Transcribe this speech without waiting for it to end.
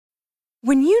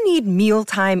When you need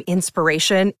mealtime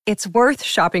inspiration, it's worth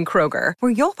shopping Kroger,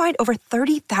 where you'll find over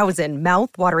 30,000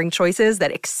 mouth-watering choices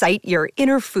that excite your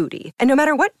inner foodie. And no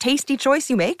matter what tasty choice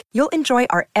you make, you'll enjoy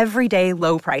our everyday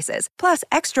low prices, plus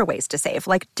extra ways to save,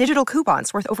 like digital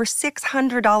coupons worth over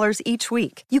 $600 each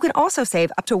week. You can also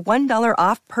save up to $1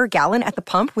 off per gallon at the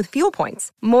pump with fuel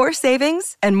points. More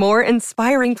savings and more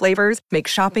inspiring flavors make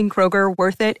shopping Kroger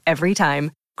worth it every time.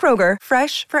 Kroger,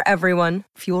 fresh for everyone.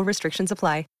 Fuel restrictions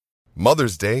apply.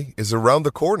 Mother's Day is around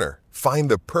the corner.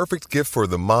 Find the perfect gift for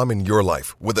the mom in your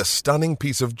life with a stunning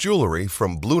piece of jewelry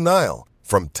from Blue Nile.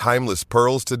 From timeless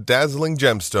pearls to dazzling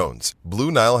gemstones,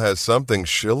 Blue Nile has something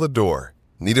she'll adore.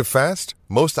 Need it fast?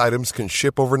 Most items can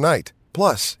ship overnight.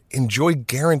 Plus, enjoy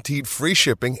guaranteed free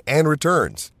shipping and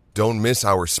returns. Don't miss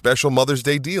our special Mother's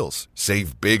Day deals.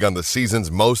 Save big on the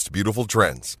season's most beautiful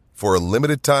trends. For a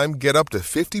limited time, get up to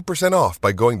 50% off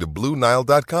by going to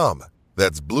BlueNile.com.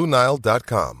 That's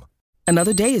BlueNile.com.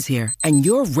 Another day is here, and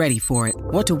you're ready for it.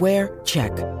 What to wear?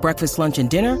 Check. Breakfast, lunch, and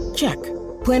dinner? Check.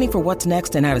 Planning for what's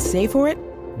next and how to save for it?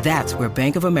 That's where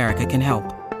Bank of America can help.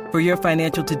 For your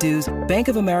financial to-dos, Bank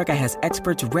of America has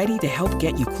experts ready to help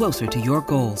get you closer to your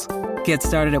goals. Get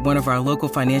started at one of our local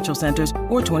financial centers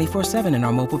or 24/7 in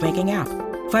our mobile banking app.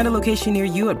 Find a location near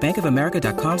you at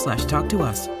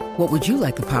bankofamerica.com/talktous. What would you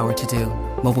like the power to do?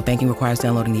 Mobile banking requires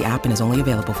downloading the app and is only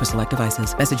available for select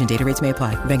devices. Message and data rates may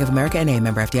apply. Bank of America N.A.,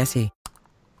 member FDIC.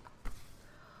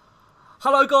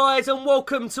 Hello guys and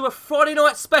welcome to a Friday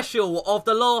night special of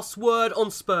The Last Word on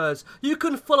Spurs. You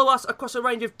can follow us across a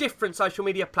range of different social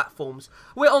media platforms.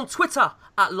 We're on Twitter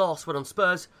at Last Word on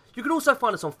Spurs. You can also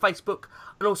find us on Facebook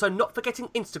and also not forgetting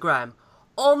Instagram.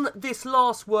 On this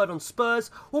Last Word on Spurs,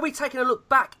 we'll be taking a look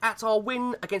back at our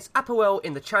win against Apoel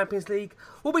in the Champions League.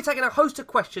 We'll be taking a host of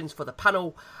questions for the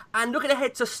panel and looking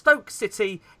ahead to Stoke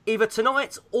City either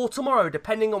tonight or tomorrow,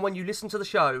 depending on when you listen to the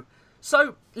show.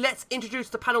 So, let's introduce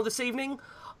the panel this evening.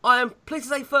 I am pleased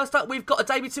to say first up, we've got a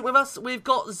debutant with us. We've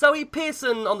got Zoe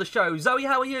Pearson on the show. Zoe,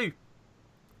 how are you?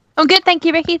 I'm good, thank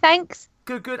you, Ricky, thanks.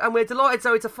 Good. And we're delighted,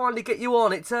 Zoe, to finally get you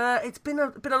on. It's been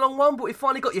a long one, but we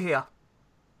finally got you here.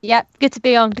 Yep, good to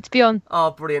be on. Oh,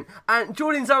 brilliant. And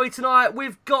joining Zoe tonight,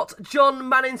 we've got John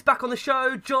Mannings back on the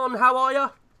show. John, how are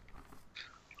you?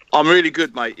 I'm really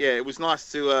good, mate. Yeah, it was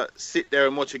nice to sit there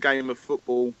and watch a game of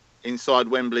football inside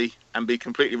Wembley and be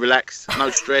completely relaxed, no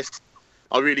stress.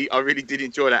 I really did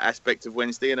enjoy that aspect of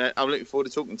Wednesday, and I'm looking forward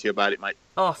to talking to you about it, mate.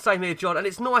 Oh, same here, John. And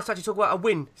it's nice to actually talk about a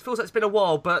win. It feels like it's been a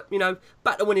while, but,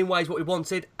 back to winning ways what we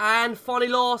wanted. And finally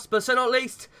last, but so not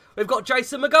least, we've got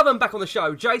Jason McGovern back on the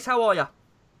show. Jace, how are you?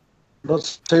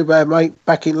 Not too bad, mate.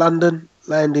 Back in London,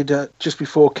 landed just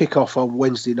before kick-off on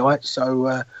Wednesday night,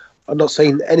 so I've not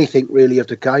seen anything really of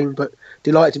the game, but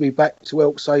delighted to be back to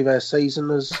help save our season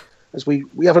as we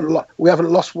haven't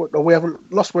lost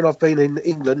when I've been in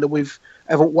England, and we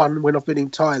haven't won when I've been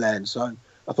in Thailand. So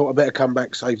I thought I'd better come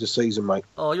back, save the season, mate.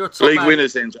 Oh, you're a top League man.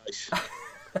 Winners then, Jace.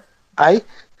 Eh?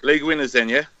 League winners then,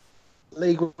 yeah.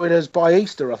 League winners by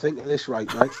Easter, I think, at this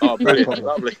rate, mate. Oh, brilliant,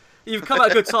 lovely. You've come at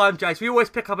a good time, Jace. We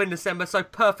always pick up in December, so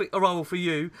perfect arrival for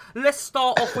you. Let's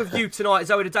start off with you tonight,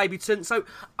 Zoe, the debutant. So,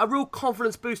 a real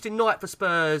confidence-boosting night for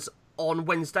Spurs on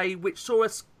Wednesday, which saw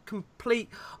us complete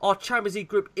our Champions League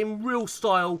group in real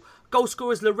style. Goal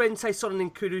scorers Llorente, Son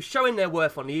and Nkudu showing their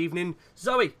worth on the evening.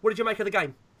 Zoe, what did you make of the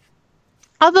game?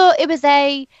 I thought it was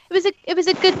a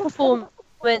good performance.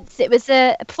 It was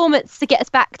a performance to get us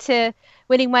back to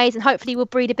winning ways, and hopefully will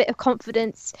breed a bit of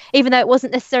confidence, even though it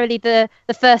wasn't necessarily the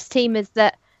first teamers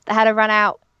that had a run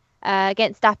out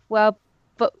against Apoel.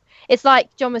 But it's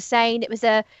like John was saying, it's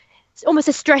almost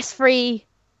a stress-free,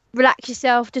 relax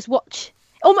yourself, just watch,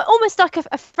 almost like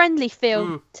a friendly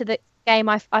feel to the game.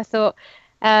 I thought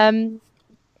it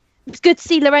was good to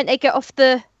see Llorente get off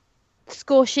the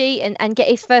score sheet and get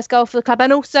his first goal for the club,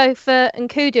 and also for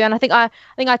Nkudu. And I think I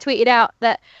tweeted out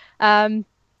that I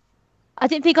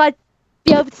didn't think I'd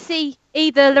be able to see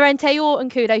either Llorente or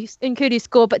Nkudu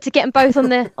score, but to get them both on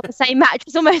the same match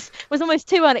was almost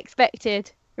too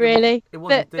unexpected, really. It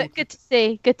was, but good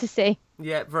to see.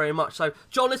 Yeah, very much so.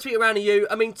 John, let's speak around to you.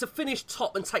 I mean, to finish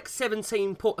top and take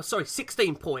 16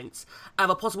 points out of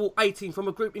a possible 18 from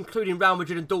a group including Real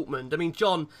Madrid and Dortmund. I mean,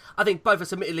 John, I think both of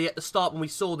us admittedly at the start when we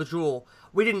saw the draw,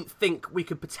 we didn't think we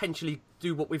could potentially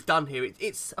do what we've done here.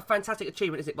 It's a fantastic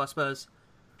achievement, isn't it, by Spurs?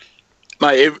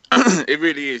 Mate, it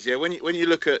really is. Yeah, when you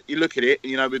look at it,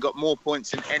 we've got more points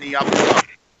than any other club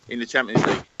in the Champions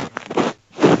League.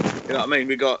 You know what I mean?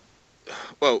 We got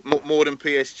more than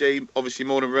PSG, obviously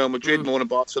more than Real Madrid, more than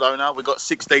Barcelona. We got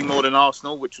 16 more than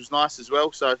Arsenal, which was nice as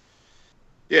well. So,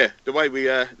 yeah, the way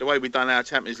we done our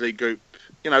Champions League group,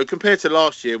 compared to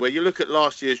last year, where you look at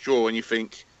last year's draw and you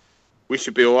think we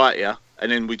should be all right here,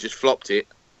 and then we just flopped it.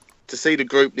 To see the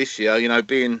group this year, you know,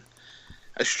 being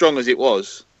as strong as it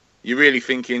was, you're really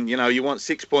thinking, you know, you want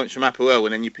 6 points from Apoel,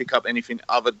 and then you pick up anything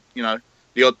other, you know,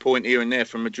 the odd point here and there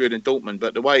from Madrid and Dortmund.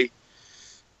 But the way,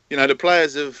 you know, the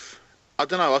players have, I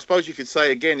don't know, I suppose you could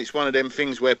say again, it's one of them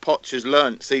things where Poch has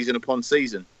learnt season upon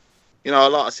season. You know,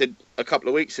 like I said a couple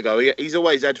of weeks ago, he's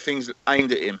always had things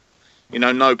aimed at him. You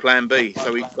know, no plan B.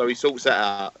 So he sorts that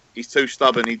out. He's too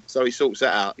stubborn, so he sorts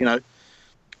that out. You know,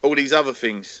 all these other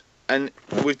things. And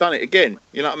we've done it again.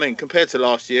 You know what I mean? Compared to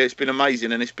last year, it's been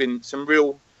amazing. And it's been some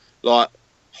real, like,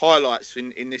 highlights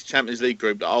in this Champions League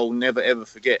group that I'll never, ever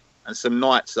forget. And some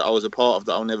nights that I was a part of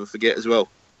that I'll never forget as well.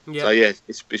 Yeah. So, yeah,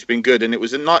 it's been good. And it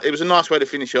was a nice way to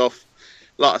finish off.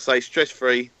 Like I say,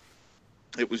 stress-free.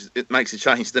 It makes a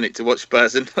change, doesn't it, to watch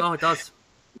Spurs? And oh, it does.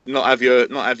 Not have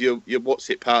your what's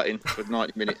it parting for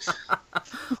 90 minutes.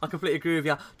 I completely agree with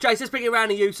you. Jace, let's bring it around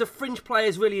to you. So fringe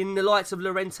players really in the likes of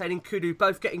Llorente and Kudu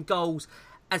both getting goals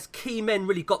as key men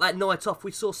really got that night off.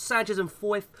 We saw Sanchez and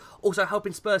Foyth also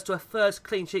helping Spurs to a first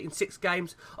clean sheet in 6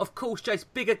 games. Of course, Jace,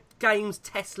 bigger games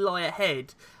tests lie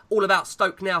ahead. All about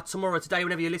Stoke now tomorrow, today,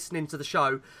 whenever you're listening to the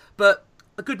show. But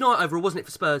a good night overall, wasn't it,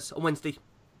 for Spurs on Wednesday?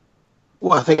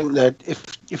 Well, I think that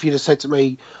if you'd have said to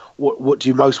me, what do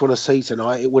you most want to see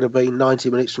tonight, it would have been 90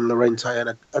 minutes from Llorente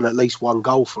and at least 1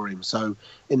 goal for him. So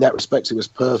in that respect, it was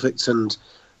perfect. And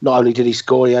not only did he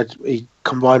score, he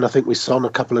combined, I think, with Son a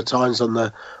couple of times on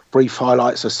the brief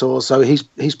highlights I saw. So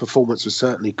his performance was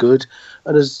certainly good.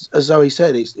 And as Zoe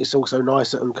said, it's also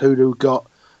nice that Nkudu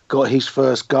got his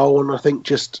first goal. And I think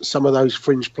just some of those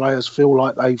fringe players feel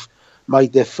like they've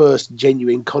made their first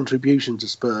genuine contribution to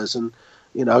Spurs. And,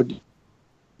 you know,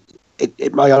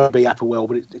 it may only be Apoel,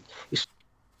 but it's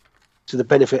to the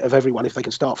benefit of everyone if they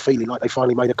can start feeling like they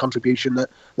finally made a contribution that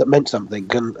meant something,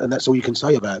 and that's all you can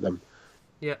say about them.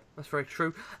 Yeah, that's very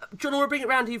true. John, I want to bring it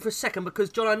round to you for a second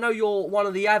because, John, I know you're one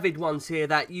of the avid ones here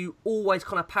that you always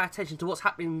kind of pay attention to what's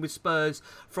happening with Spurs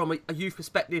from a youth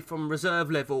perspective, from reserve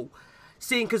level.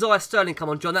 Seeing Kazai Sterling come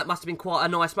on, John, that must have been quite a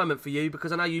nice moment for you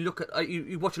because I know you look at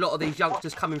you watch a lot of these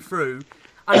youngsters coming through.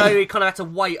 I know he kind of had to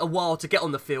wait a while to get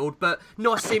on the field, but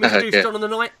nice to see him introduced John on the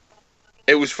night.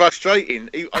 It was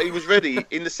frustrating. He was ready.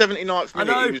 In the 79th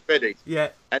minute, he was ready. Yeah.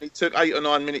 And it took 8 or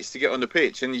 9 minutes to get on the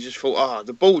pitch, and you just thought,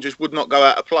 the ball just would not go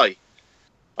out of play.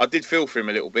 I did feel for him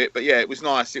a little bit, but yeah, it was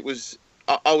nice. It was.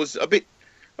 I was a bit,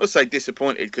 I would say,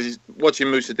 disappointed because watching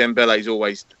Moussa Dembele is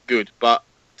always good, but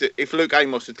if Luke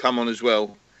Amos had come on as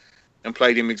well and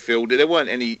played in midfield, there weren't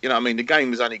any, you know what I mean, the game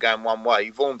was only going one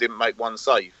way. Vaughan didn't make one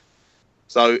save.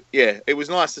 So, yeah, it was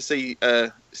nice to see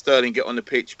Sterling get on the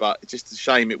pitch, but it's just a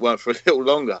shame it weren't for a little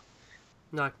longer.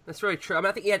 No, that's very true. I mean,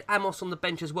 I think he had Amos on the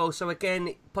bench as well. So,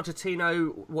 again,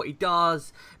 Pochettino, what he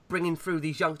does, bringing through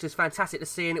these youngsters, fantastic to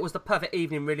see. And it was the perfect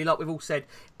evening, really, like we've all said.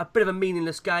 A bit of a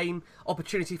meaningless game,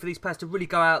 opportunity for these players to really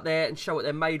go out there and show what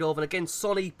they're made of. And again,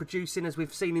 Sonny producing, as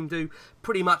we've seen him do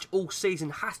pretty much all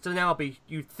season, has to now be,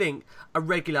 you'd think, a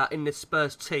regular in this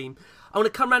Spurs team. I want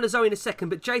to come round to Zoe in a second,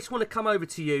 but Jace, I want to come over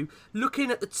to you.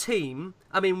 Looking at the team,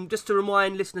 I mean, just to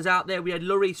remind listeners out there, we had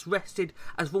Lloris rested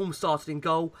as Vaughan started in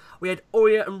goal. We had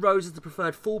Aurier and Rose as the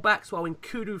preferred fullbacks, while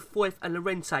Nkudu, Foyth and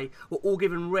Llorente were all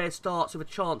given rare starts with a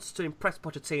chance to impress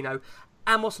Pochettino.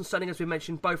 Amos and Sterling, as we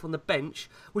mentioned, both on the bench.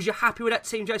 Was you happy with that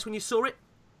team, Jace, when you saw it?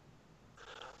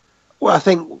 Well, I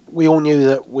think we all knew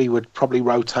that we would probably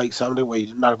rotate some, didn't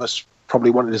we? None of us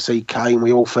probably wanted to see Kane.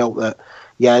 We all felt that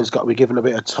Jan's got to be given a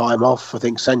bit of time off. I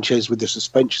think Sanchez, with the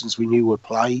suspensions, we knew would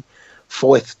play.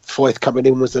 Foyth coming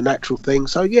in was the natural thing.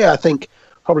 So, yeah, I think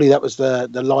probably that was the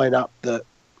lineup that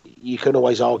you can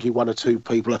always argue one or two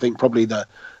people. I think probably the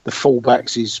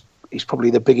fullbacks is probably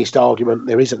the biggest argument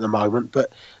there is at the moment.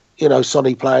 But, you know,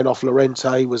 Sonny playing off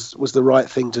Llorente was the right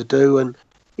thing to do. And,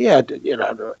 yeah, you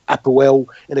know, Apoel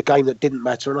in a game that didn't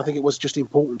matter. And I think it was just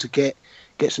important to get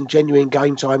some genuine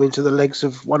game time into the legs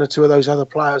of one or two of those other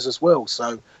players as well.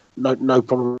 So no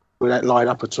problem with that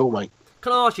lineup at all, mate.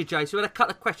 Can I ask you, Jace, we had a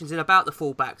couple of questions in about the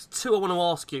fullbacks. 2 I want to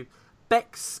ask you.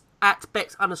 Bex at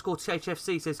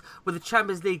Bex_THFC says, with the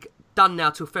Champions League done now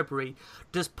till February,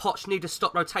 does Poch need to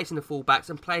stop rotating the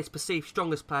fullbacks and play his perceived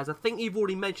strongest players? I think you've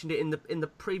already mentioned it in the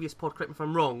previous pod, correct me if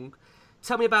I'm wrong.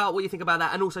 Tell me about what you think about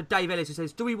that. And also Dave Ellis, who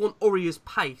says, do we want Aurier's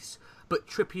pace but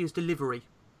Trippier's delivery?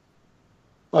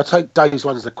 I take Dave's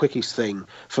one as the quickest thing.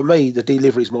 For me, the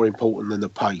delivery is more important than the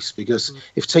pace, because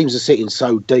if teams are sitting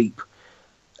so deep,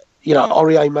 you know,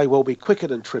 Aurier may well be quicker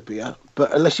than Trippier,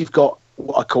 but unless you've got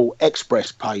what I call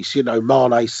express pace, you know,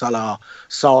 Mane, Salah,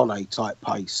 Sane type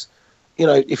pace, you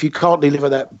know, if you can't deliver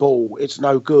that ball, it's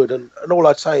no good. And all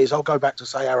I'd say is I'll go back to,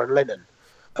 say, Aaron Lennon.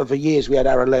 And for years we had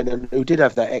Aaron Lennon, who did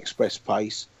have that express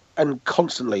pace, and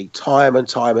constantly, time and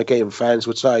time again, fans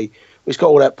would say, he's got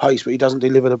all that pace, but he doesn't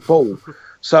deliver the ball.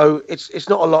 So it's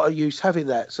not a lot of use having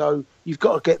that. So you've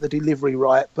got to get the delivery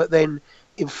right. But then,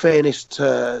 in fairness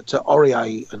to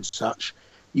Aurier and such,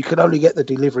 you can only get the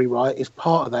delivery right if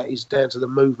part of that is down to the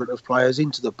movement of players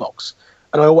into the box.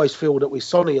 And I always feel that with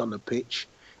Sonny on the pitch,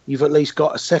 you've at least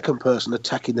got a second person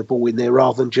attacking the ball in there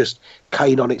rather than just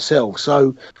Kane on itself.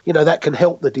 So, that can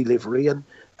help the delivery. And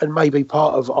maybe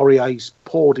part of Aurier's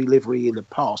poor delivery in the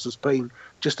past has been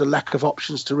just a lack of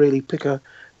options to really pick a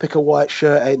white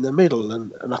shirt out in the middle.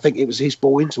 And I think it was his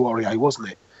ball into Aurier, wasn't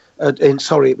it?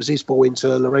 It was his ball into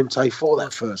Llorente for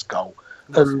that first goal.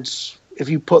 And if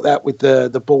you put that with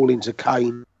the ball into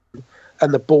Kane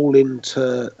and the ball in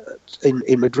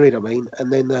Madrid,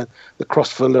 and then the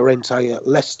cross for Llorente at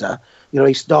Leicester,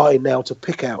 he's starting now to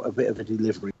pick out a bit of a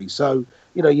delivery. So,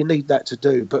 you need that to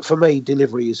do. But for me,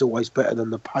 delivery is always better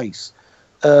than the pace.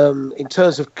 In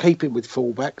terms of keeping with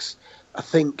fullbacks, I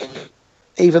think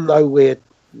even though we're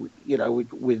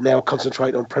now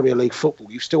concentrating on Premier League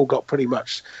football, you've still got pretty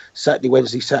much Saturday,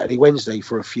 Wednesday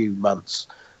for a few months.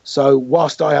 So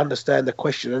whilst I understand the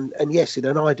question, and yes, in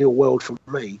an ideal world for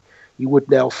me, you would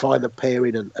now find the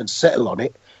pairing and settle on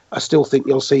it, I still think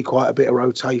you'll see quite a bit of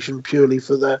rotation purely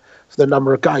for the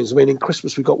number of games. In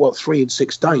Christmas we've got 3 in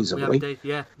 6 days, haven't we? Indeed,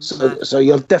 yeah. So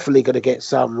you're definitely going to get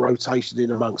some rotation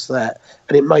in amongst that,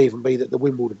 and it may even be that the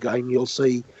Wimbledon game you'll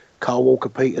see Carl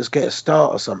Walker-Peters get a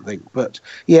start or something. But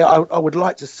yeah, I would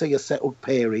like to see a settled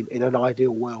pairing in an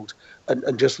ideal world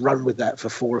and just run with that for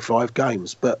 4 or 5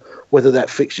 games. But whether that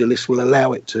fixture list will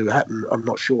allow it to happen, I'm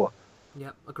not sure.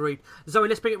 Yeah, agreed. Zoe,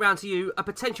 let's bring it round to you. A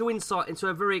potential insight into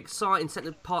a very exciting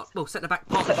centre-back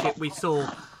partnership we saw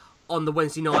on the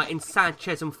Wednesday night in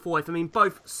Sanchez and Foyth.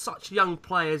 Both such young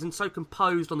players and so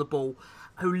composed on the ball,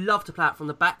 who love to play out from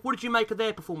the back. What did you make of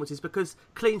their performances? Because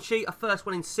clean sheet, a first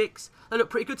one in 6, they looked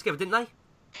pretty good together, didn't they?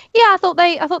 Yeah, I thought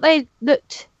they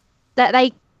looked that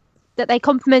they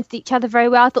complemented each other very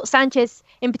well. I thought Sanchez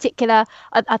in particular,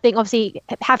 I think obviously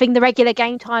having the regular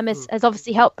game time has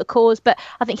obviously helped the cause, but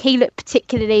I think he looked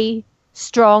particularly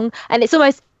strong, and it's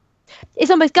almost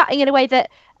gutting in a way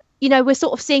that we're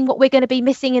sort of seeing what we're going to be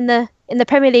missing in the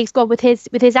Premier League squad with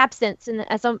his absence, and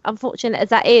as unfortunate as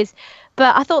that is.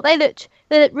 But I thought they looked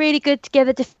really good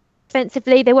together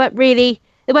defensively. They weren't really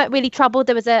troubled.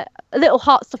 There was a little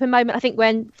heart-stopping moment, I think,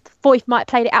 when Foyth might have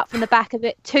played it out from the back a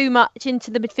bit too much into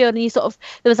the midfield, and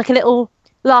there was like a little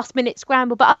last-minute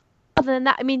scramble. But other than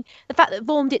that, the fact that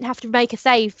Vorm didn't have to make a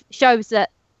save shows that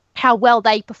how well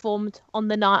they performed on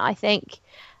the night, I think.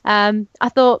 I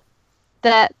thought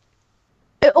that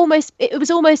it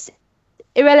was almost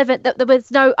irrelevant that there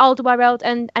was no Alderweireld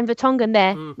and Vertonghen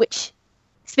there, which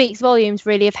speaks volumes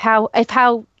really of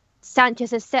how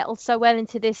Sanchez has settled so well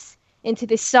into this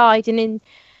side,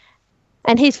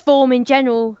 and his form in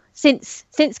general since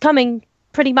coming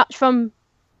pretty much from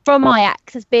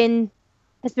Ajax has been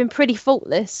pretty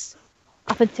faultless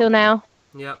up until now.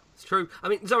 Yeah, it's true.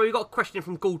 Zoe, we've got a question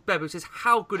from Gould Bebb who says,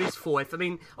 how good is Foyth? I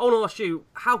want to ask you,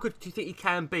 how good do you think he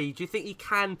can be? Do you think he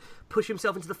can push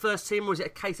himself into the first team, or is it a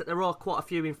case that there are quite a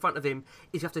few in front of him?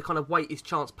 Is he have to kind of wait his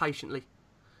chance patiently?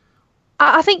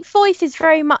 I think Foyth is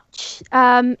very much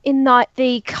in like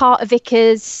the Carter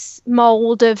Vickers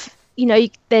mould of,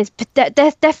 there's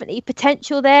definitely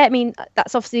potential there.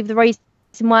 That's obviously the reason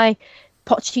why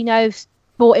Pochettino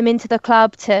brought him into the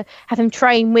club, to have him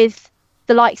train with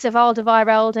the likes of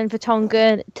Alderweireld and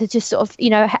Vertonghen to just sort of,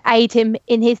 aid him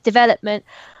in his development.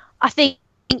 I think,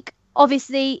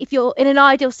 obviously, if you're in an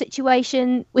ideal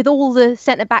situation with all the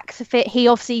centre-backs to fit, he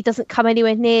obviously doesn't come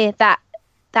anywhere near that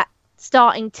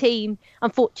starting team,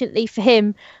 unfortunately for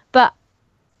him. But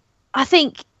I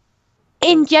think,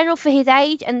 in general, for his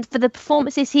age and for the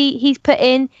performances he's put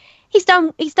in, he's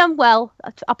done well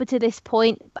up until this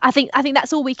point. I think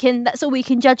that's all we can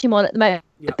judge him on at the moment,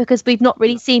 because we've not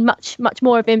really seen much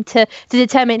more of him to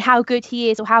determine how good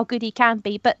he is or how good he can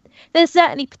be. But there's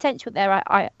certainly potential there,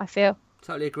 I feel.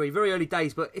 Totally agree. Very early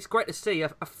days, but it's great to see a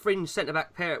fringe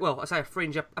centre-back pair. Well, I say a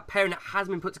fringe, a pairing that has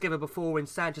been put together before in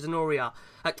Sanchez and Aurier.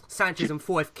 Sanchez and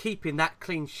Foyth keeping that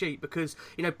clean sheet, because,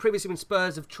 previously when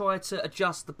Spurs have tried to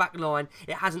adjust the back line,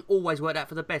 it hasn't always worked out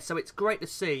for the best. So it's great to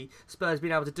see Spurs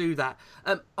being able to do that.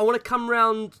 I want to come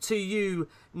round to you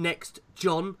next,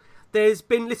 John. We've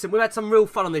had some real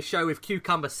fun on this show with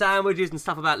cucumber sandwiches and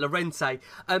stuff about Llorente.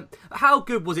 How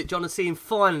good was it, John, to see him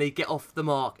finally get off the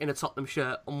mark in a Tottenham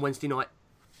shirt on Wednesday night?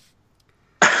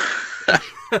 I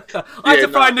had to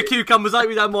throw in the cucumbers, I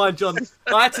hope you don't mind, John.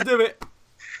 I had to do it.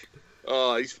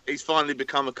 Oh, he's finally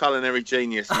become a culinary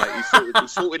genius, mate. He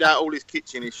sorted out all his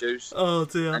kitchen issues. Oh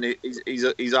dear! And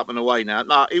he's up and away now.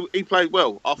 No, he played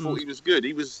well. I thought he was good.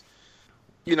 He was,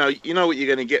 you know what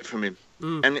you're going to get from him,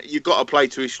 and you've got to play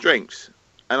to his strengths.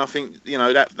 And I think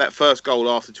that first goal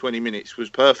after 20 minutes was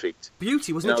perfect.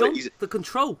 Beauty, wasn't it, John? The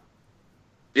control.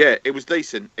 Yeah, it was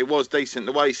decent. It was decent.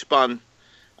 The way he spun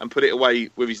and put it away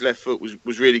with his left foot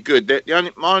was really good.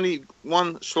 My only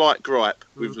one slight gripe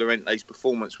with Llorente's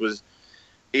performance was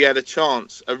he had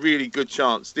a really good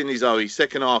chance, didn't he, Zoe?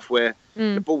 Second half where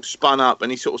the ball spun up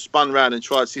and he sort of spun round and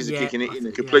tried scissor kicking it in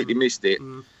and completely missed it.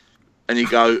 And you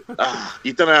go,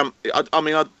 you don't know. I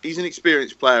mean, he's an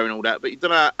experienced player and all that, but you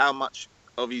don't know how much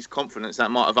of his confidence that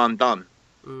might have undone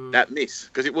that miss,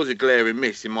 because it was a glaring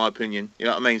miss in my opinion. You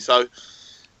know what I mean? So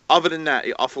other than that,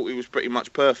 I thought he was pretty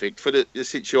much perfect for the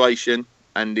situation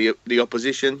and the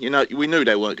opposition. You know, we knew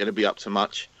they weren't going to be up to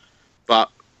much, but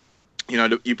you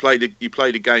know, you played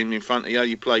a game in front of you.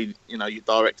 You played, your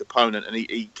direct opponent, and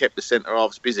he kept the centre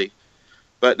halves busy.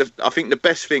 But I think the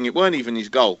best thing, it weren't even his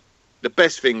goal. The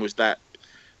best thing was that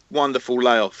wonderful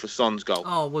layoff for Son's goal.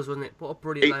 Oh, wasn't it? What a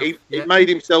brilliant layoff. He made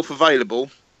himself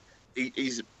available.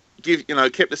 He's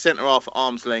kept the centre half at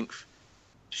arm's length,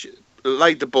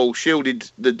 laid the ball,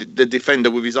 shielded the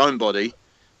defender with his own body,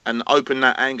 and opened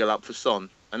that angle up for Son.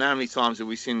 And how many times have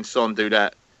we seen Son do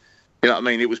that? You know what I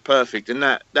mean? It was perfect, and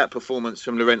that performance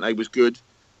from Llorente was good.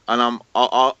 And I'm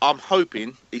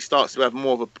hoping he starts to have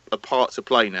more of a part to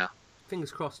play now.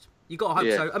 Fingers crossed. You got to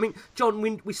hope so. I mean, John,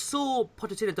 we saw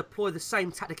Pochettino deploy the same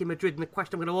tactic in Madrid, and the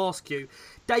question I'm going to ask you,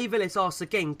 Dave Ellis asks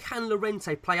again, can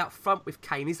Llorente play up front with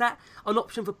Kane? Is that an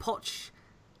option for Poch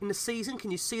in the season? Can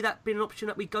you see that being an option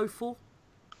that we go for?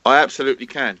 I absolutely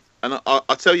can, and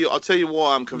I'll tell you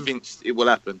why I'm convinced it will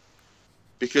happen.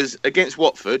 Because against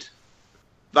Watford,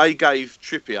 they gave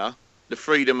Trippier the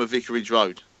freedom of Vicarage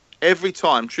Road. Every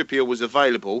time Trippier was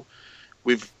available,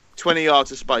 with 20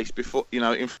 yards of space before,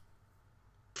 in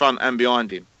front and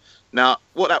behind him. Now,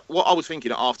 what I was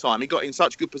thinking at half time, he got in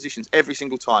such good positions every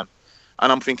single time,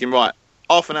 and I'm thinking, right,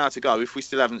 half an hour to go. If we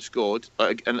still haven't scored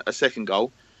a second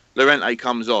goal, Llorente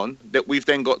comes on. That we've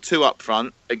then got two up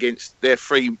front against their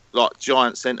three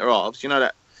giant centre halves. You know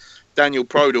that Daniel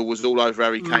Prodel was all over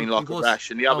Harry Kane like a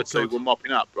rash, and the other two were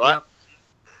mopping up, right? Yep.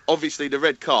 Obviously, the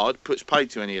red card puts paid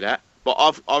to any of that. But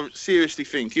I seriously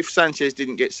think if Sanchez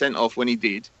didn't get sent off when he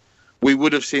did, we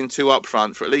would have seen two up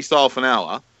front for at least half an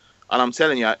hour. And I'm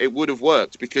telling you, it would have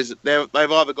worked, because they've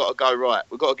either got to go, right,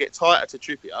 we've got to get tighter to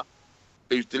Trippier,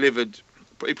 who's delivered,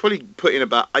 he probably put in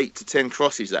about 8 to 10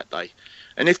 crosses that day.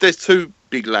 And if there's two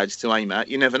big lads to aim at,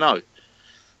 you never know.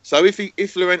 So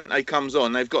if Llorente comes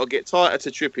on, they've got to get tighter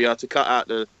to Trippier to cut out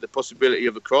the possibility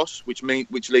of a cross, which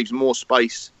leaves more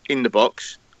space in the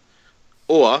box.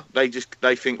 Or they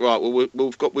think, right, well,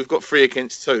 we've got 3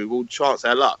 against 2, we'll chance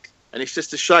our luck. And it's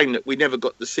just a shame that we never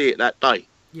got to see it that day.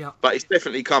 Yeah. But it's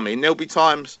definitely coming. There'll be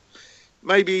times,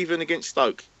 maybe even against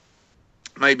Stoke,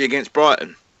 maybe against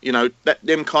Brighton.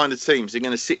 Them kind of teams, they're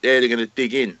going to sit there, they're going to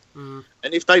dig in.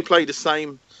 And if they play the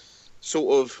same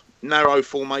sort of narrow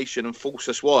formation and force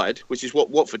us wide, which is what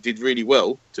Watford did really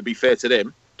well, to be fair to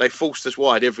them, they forced us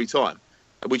wide every time.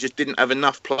 And we just didn't have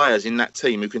enough players in that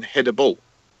team who can head a ball.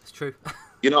 It's true.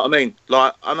 You know what I mean?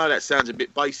 Like, I know that sounds a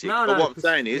bit basic, but what I'm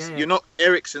saying is,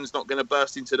 Eriksen's not going to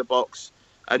burst into the box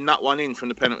and nut one in from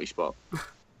the penalty spot.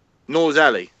 Nor's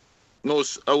Ali.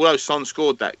 Although Son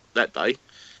scored that day,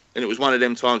 and it was one of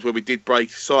them times where we did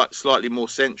break slightly more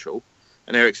central,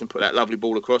 and Eriksen put that lovely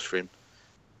ball across for him.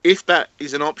 If that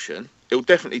is an option, it'll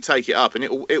definitely take it up, and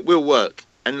it will work.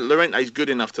 And Llorente's good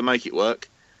enough to make it work,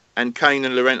 and Kane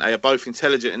and Llorente are both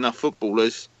intelligent enough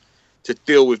footballers to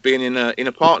deal with being in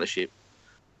a partnership.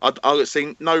 I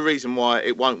see no reason why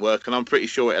it won't work, and I'm pretty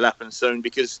sure it'll happen soon,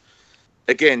 because,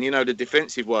 again, the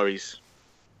defensive worries.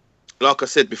 Like I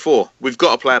said before, we've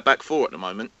got to play a back four at the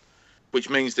moment, which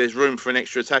means there's room for an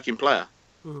extra attacking player.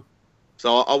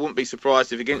 So I wouldn't be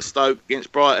surprised if against Stoke,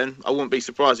 against Brighton, I wouldn't be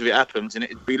surprised if it happens, and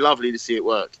it'd be lovely to see it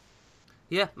work.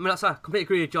 Yeah, I mean, I completely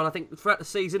agree with John. I think throughout the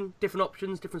season, different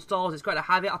options, different styles. It's great to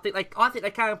have it. I think they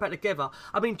can play together.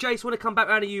 I mean, Jace, I want to come back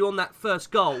around to you on that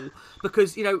first goal,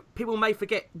 because people may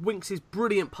forget Winks'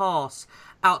 brilliant pass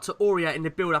out to Aurier in the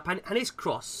build-up, and his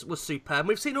cross was superb.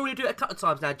 We've seen Aurier do it a couple of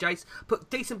times now, Jace, put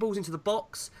decent balls into the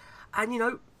box, and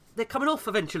they're coming off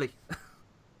eventually.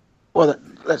 Well,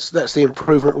 that's the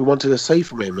improvement we wanted to see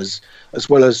from him, as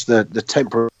well as the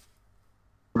temperamental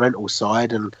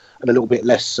side and a little bit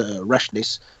less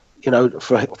rashness.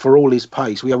 For all his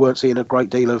pace, we weren't seeing a great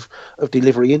deal of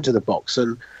delivery into the box.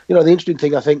 And the interesting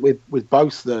thing, I think, with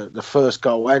both the first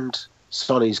goal and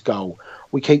Sonny's goal,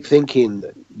 we keep thinking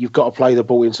you've got to play the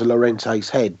ball into Llorente's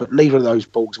head, but neither of those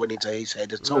balls went into his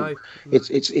head at all. No.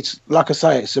 It's like I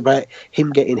say, it's about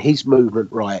him getting his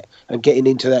movement right and getting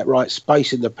into that right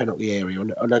space in the penalty area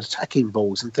and attacking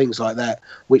balls and things like that,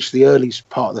 which the early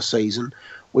part of the season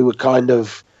we were kind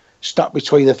of stuck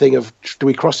between the thing of do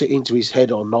we cross it into his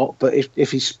head or not. But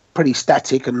if he's pretty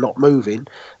static and not moving,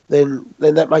 then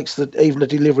that makes even the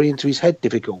delivery into his head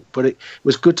difficult. But it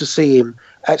was good to see him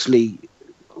actually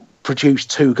produce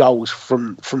 2 goals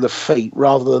from the feet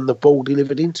rather than the ball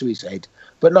delivered into his head.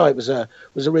 But no, it was a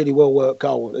really well worked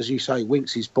goal. As you say,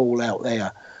 Winks' ball out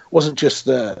there wasn't just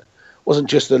the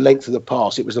length of the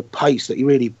pass; it was the pace that he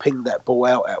really pinged that ball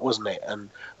out at, wasn't it? And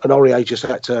Aurier just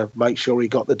had to make sure he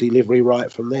got the delivery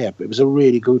right from there. But it was a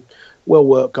really good, well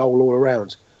worked goal all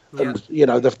around. Yeah.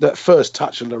 And that first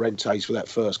touch of Llorente's for that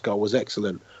first goal was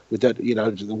excellent. With that,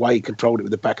 the way he controlled it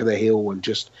with the back of the heel and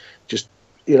just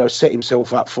set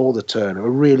himself up for the turn. A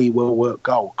really well worked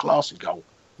goal, classy goal.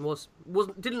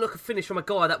 Didn't look a finish from a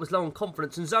guy that was low on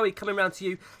confidence. And Zoe, coming round to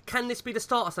you, can this be the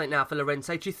start of something now for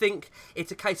Llorente? Do you think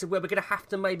it's a case of where we're going to have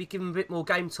to maybe give him a bit more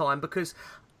game time? Because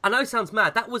I know it sounds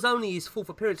mad, that was only his 4th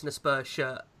appearance in a Spurs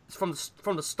shirt from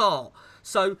the start.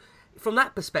 So from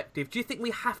that perspective, do you think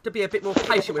we have to be a bit more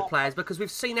patient with players? Because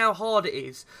we've seen how hard it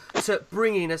is to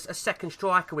bring in a second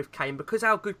striker with Kane, because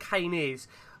how good Kane is.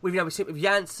 We've seen it with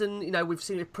Janssen, we've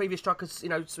seen it with previous strikers,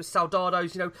 with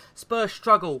Soldados, Spurs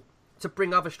struggle to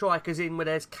bring other strikers in where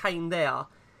there's Kane there,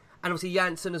 and obviously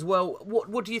Janssen as well.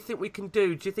 What do you think we can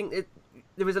do? Do you think that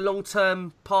there is a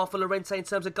long-term path for Llorente in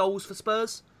terms of goals for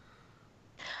Spurs?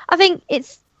 I think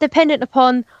it's dependent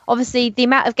upon, obviously, the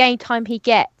amount of game time he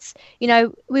gets.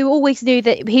 We always knew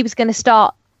that he was going to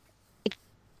start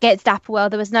against Applewell.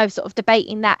 There was no sort of debate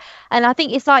in that. And I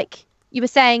think it's like you were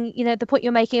saying, the point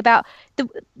you're making about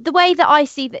the way that I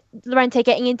see that Llorente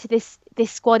getting into this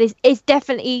squad is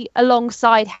definitely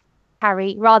alongside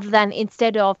Harry rather than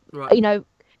instead of, right.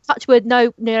 Touch wood,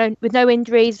 with no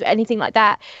injuries or anything like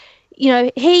that.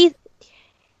 His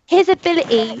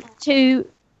ability to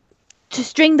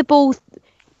string the ball,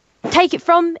 take it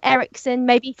from Eriksen,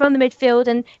 maybe from the midfield,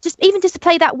 and just to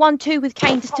play that 1-2 with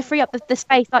Kane, just to free up the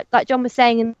space, like John was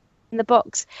saying in the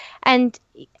box. And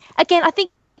again, I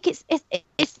think it's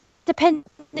dependent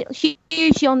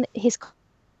hugely on his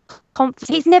confidence.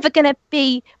 He's never going to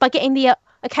be, by getting the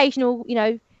occasional,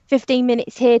 15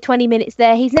 minutes here, 20 minutes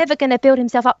there, he's never going to build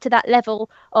himself up to that level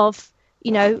of,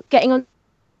 getting on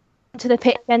to the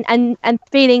pitch and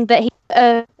feeling that he's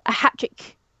a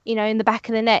hat-trick, in the back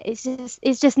of the net.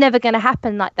 It's just never going to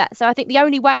happen like that. So I think the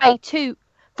only way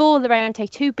for Llorente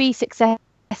to be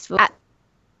successful at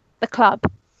the club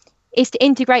is to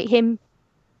integrate him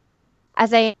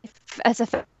as a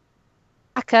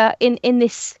backer in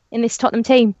this Tottenham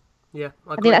team. Yeah,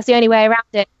 I think that's the only way around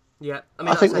it. Yeah,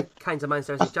 I think Kane's a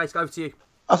mainstay. Jace, over to you.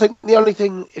 I think the only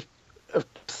thing of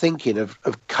thinking of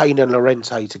Kane and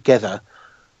Llorente together,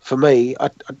 for me,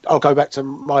 I'll go back to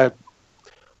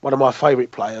one of my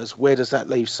favourite players. Where does that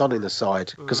leave Son in the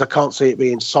side? Because I can't see it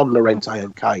being Son, Llorente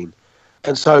and Kane.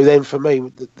 And so then for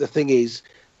me, the thing is,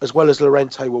 as well as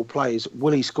Llorente will play, is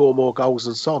will he score more goals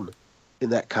than Son in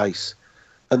that case?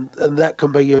 And that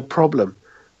can be a problem,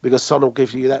 because Son will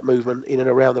give you that movement in and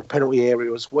around the penalty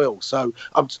area as well. So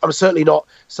I'm certainly not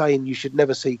saying you should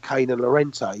never see Kane and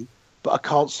Llorente, but I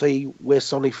can't see where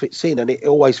Sonny fits in. And it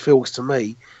always feels to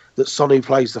me that Sonny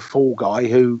plays the fall guy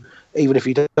who, even if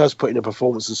he does put in a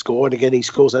performance and score, and again he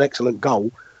scores an excellent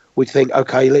goal, we'd think,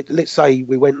 okay, let's say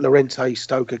we went Llorente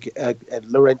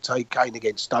Kane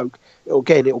against Stoke.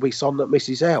 Again, it'll be Son that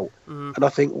misses out. Mm-hmm. And I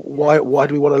think, why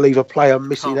do we want to leave a player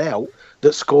missing out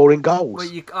that's scoring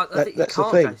goals? Well, that's the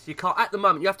thing. You can't. At the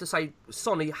moment, you have to say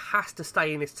Sonny has to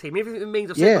stay in this team. Even if it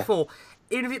means, I've said before,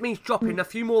 even if it means dropping a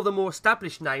few more of the more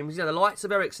established names, the likes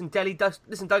of Eriksen, Dele.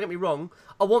 Listen, don't get me wrong,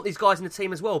 I want these guys in the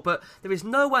team as well, but there is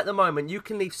no way at the moment you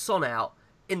can leave Son out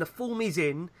in the form he's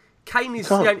in. Kane's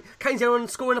the only one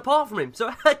scoring apart from him. So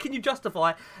how can you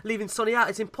justify leaving Sonny out?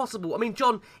 It's impossible. I mean,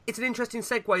 John, it's an interesting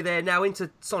segue there now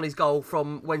into Sonny's goal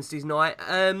from Wednesday's night.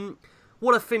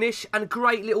 What a finish, and a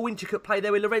great little intricate play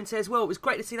there with Llorente as well. It was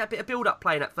great to see that bit of build-up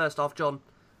play in that first half, John.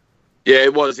 Yeah,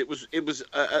 it was. It was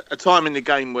a time in the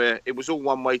game where it was all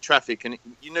one-way traffic, and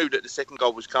you knew that the second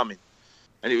goal was coming,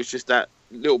 and it was just that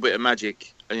little bit of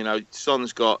magic. And,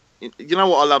 Son's got. You know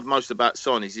what I love most about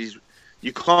Son is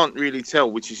you can't really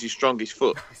tell which is his strongest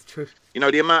foot. That's true.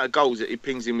 The amount of goals that he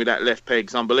pings in with that left peg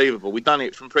is unbelievable. We've done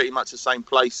it from pretty much the same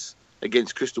place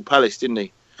against Crystal Palace, didn't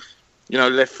he?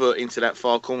 Left foot into that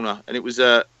far corner, and it was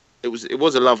a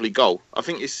lovely goal. I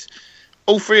think it's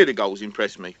all three of the goals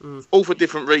impressed me, all for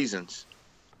different reasons.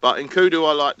 But in Kudu,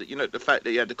 I like that, the fact that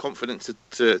he had the confidence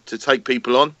to take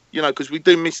people on, because we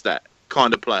do miss that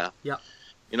kind of player. Yeah.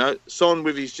 Son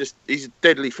with he's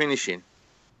deadly finishing.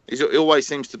 He always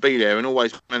seems to be there and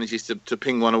always manages to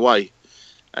ping one away.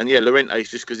 And yeah,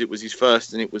 Llorente's just because it was his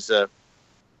first and it was a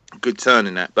good turn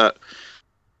in that. But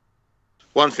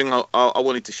one thing I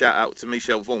wanted to shout out to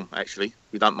Michel Vorm, actually, if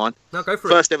you don't mind. No, go for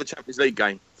it. First ever Champions League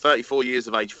game, 34 years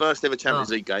of age, first ever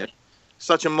Champions League game.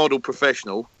 Such a model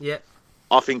professional. Yeah.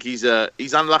 I think he's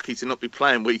unlucky to not be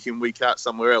playing week in, week out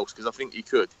somewhere else, because I think he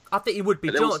could. I think he would be.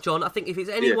 John, I think if it's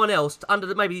anyone else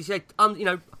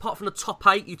apart from the top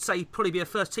 8, you'd say he'd probably be a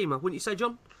first teamer, wouldn't you say,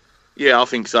 John? Yeah, I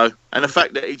think so. And the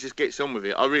fact that he just gets on with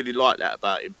it, I really like that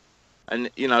about him. And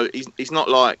he's not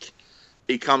like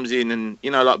he comes in and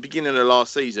like beginning of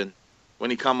last season when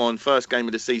he come on first game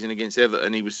of the season against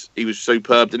Everton, he was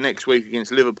superb. The next week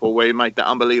against Liverpool, where he made that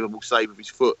unbelievable save with his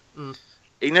foot.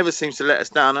 He never seems to let us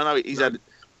down. I know he's had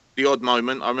the odd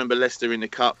moment. I remember Leicester in the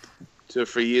Cup 2 or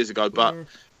 3 years ago. But,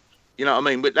 you know what I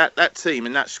mean? With that team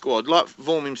and that squad, like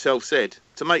Vorm himself said,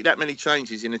 to make that many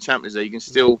changes in the Champions League and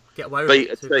still beat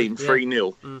a team 3-0.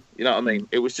 You know what I mean?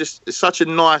 It was just such a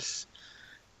nice...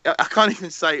 I can't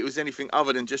even say it was anything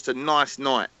other than just a nice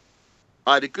night.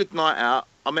 I had a good night out.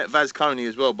 I met Vaz Coney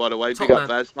as well, by the way. Big up,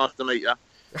 Vaz. Nice to meet you.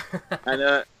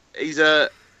 And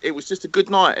it was just a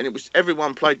good night, and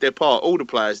everyone played their part. All the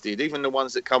players did, even the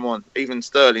ones that come on. Even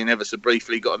Sterling, ever so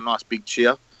briefly, got a nice big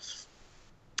cheer.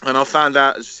 And I found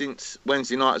out since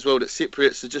Wednesday night as well that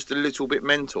Cypriots are just a little bit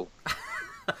mental.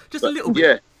 A little bit?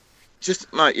 Yeah.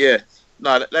 Just, mate, yeah.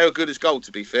 No, they were good as gold,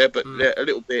 to be fair, but they're a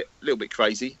little bit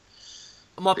crazy.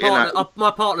 My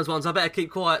partner's ones. I better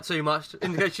keep quiet too much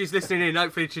in case she's listening in.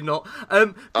 Hopefully she's not.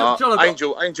 John,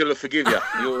 Angel will forgive you.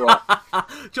 You're all right.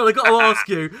 John, I've got to ask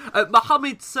you.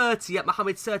 Mohammed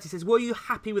Surti says, were you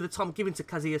happy with the time given to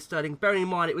Kazia Sterling, bearing in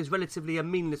mind it was relatively a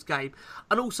meaningless game?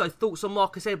 And also thoughts on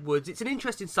Marcus Edwards. It's an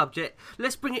interesting subject.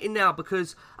 Let's bring it in now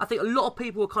because I think a lot of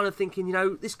people are kind of thinking,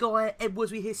 this guy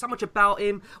Edwards, we hear so much about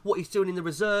him, what he's doing in the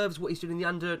reserves, what he's doing in the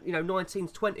under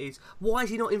 19s, 20s. Why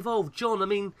is he not involved? John, I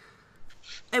mean,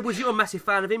 Edwards, you're a massive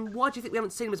fan of him. Why do you think we haven't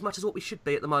seen him as much as what we should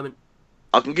be at the moment?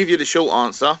 I can give you the short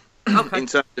answer in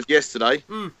terms of yesterday.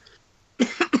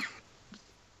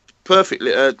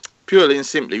 Perfectly, purely and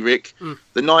simply, Rick,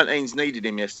 the 19s needed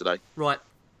him yesterday. Right.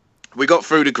 We got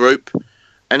through the group,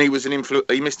 and he was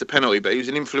he missed a penalty, but he was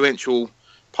an influential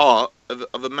part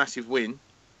of a massive win,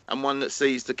 and one that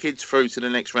sees the kids through to the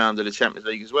next round of the Champions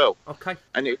League as well. Okay.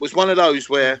 And it was one of those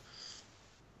where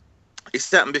it's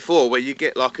happened before, where you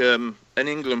get like an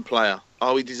England player.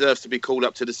 Oh, he deserves to be called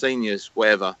up to the seniors,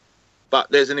 whatever. But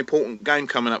there's an important game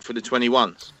coming up for the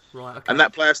 21s. Right, okay. And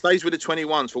that player stays with the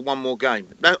 21s for one more game.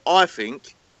 I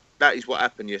think that is what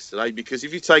happened yesterday, because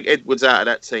if you take Edwards out of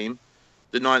that team,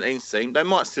 the 19th team, they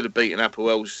might still have beaten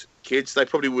Applewell's kids. They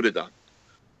probably would have done.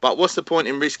 But what's the point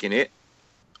in risking it?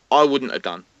 I wouldn't have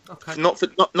done. Okay. Not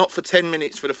for 10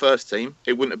 minutes for the first team.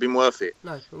 It wouldn't have been worth it.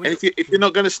 No. And if you're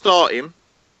not going to start him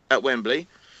at Wembley,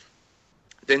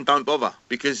 then don't bother,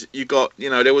 because you got,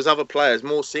 there was other players,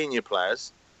 more senior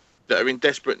players, that are in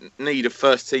desperate need of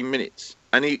first team minutes,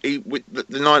 and the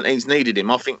 19s needed him.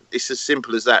 I think it's as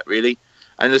simple as that, really.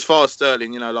 And as far as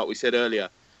Sterling, like we said earlier,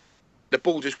 the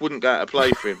ball just wouldn't go out of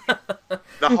play for him.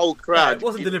 The whole crowd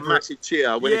wasn't gave a massive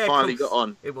cheer when he finally got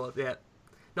on. It was, yeah.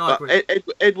 No, I agree.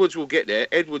 Edwards will get there.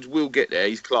 Edwards will get there.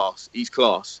 He's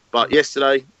class. But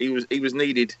yesterday he was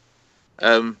needed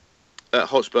at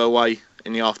Hotspur away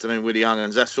in the afternoon with the young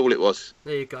uns. That's all it was.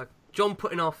 There you go. John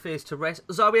putting our fears to rest.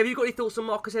 Zoe, have you got any thoughts on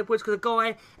Marcus Edwards? Because the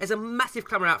guy has a massive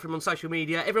clamour out for him on social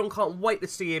media. Everyone can't wait to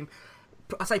see him,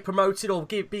 promoted or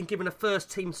being given a first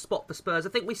team spot for Spurs. I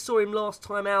think we saw him last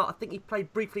time out. I think he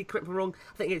played briefly, correct me if I'm wrong,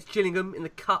 I think against Gillingham in the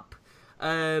Cup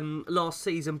last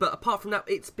season. But apart from that,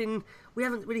 we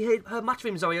haven't really heard much of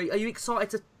him, Zoe. Are you excited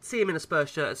to see him in a Spurs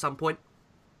shirt at some point?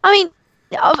 I mean,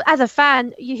 as a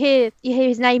fan, you hear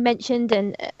his name mentioned,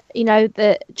 and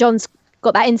that John's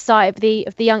got that insight of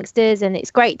the youngsters, and it's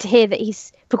great to hear that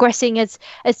he's progressing as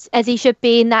he should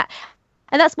be in that.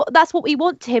 And that's what we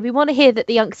want to hear. We want to hear that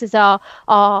the youngsters are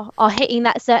hitting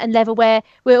that certain level where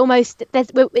we're almost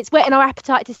it's whetting our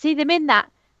appetite to see them in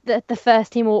the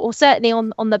first team or certainly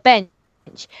on the bench.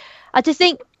 I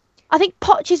think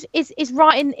Poch is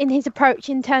right in his approach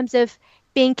in terms of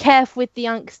being careful with the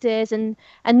youngsters and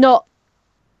not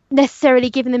necessarily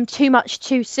giving them too much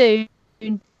too soon,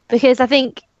 because I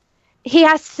think he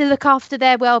has to look after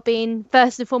their well-being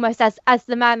first and foremost as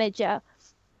the manager.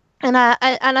 And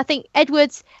I think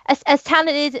Edwards, as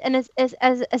talented and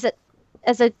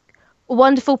as a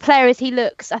wonderful player as he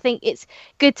looks, I think it's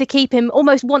good to keep him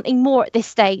almost wanting more at this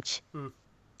stage.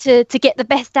 to get the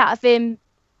best out of him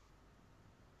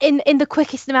in the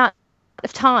quickest amount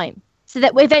of time, so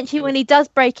that eventually when he does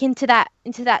break into that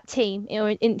team, or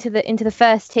into the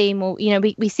first team, or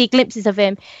we see glimpses of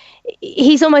him,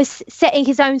 he's almost setting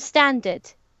his own standard.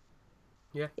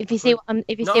 Yeah. If you see what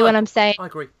I'm saying. I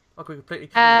agree completely.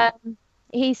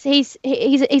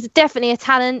 He's definitely a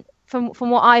talent from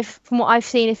what I've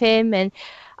seen of him, and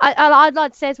I'd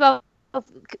like to say as well,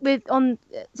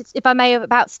 if I may,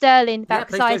 about Sterling,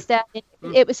 Kasai Sterling.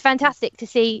 It was fantastic to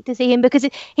see him, because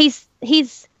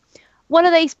he's one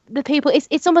of the people.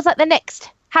 It's almost like the next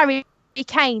Harry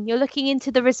Kane. You're looking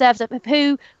into the reserves of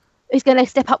who is going to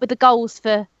step up with the goals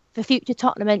for future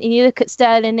Tottenham, and you look at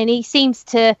Sterling, and he seems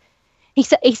to. He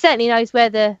certainly knows where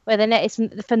the net is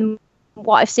from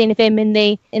what I've seen of him in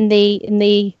the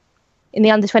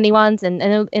under 21s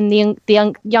and in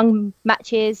the young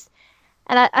matches,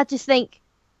 and I just think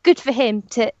good for him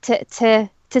to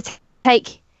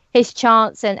take his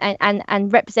chance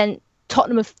and represent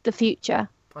Tottenham of the future.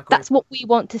 That's what we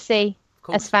want to see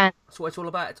as fans. That's what it's all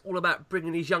about. It's all about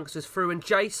bringing these youngsters through. And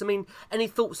Jace, I mean, any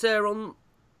thoughts there on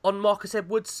Marcus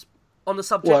Edwards on the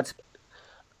subject? Well,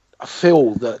 I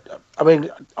feel that, I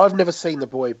mean, I've never seen the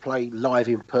boy play live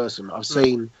in person. I've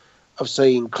seen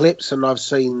clips, and I've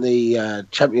seen the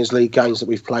Champions League games that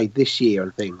we've played this year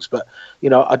and things. But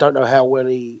I don't know how well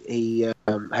he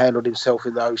handled himself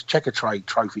in those Checkatrade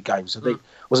Trophy games. I think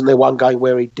wasn't there one game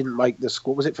where he didn't make the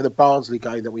squad? Was it for the Barnsley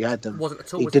game that we had them? Wasn't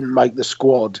at all. He didn't make the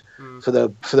squad for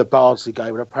the Barnsley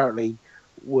game, and apparently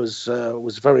was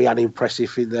very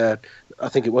unimpressive in the. I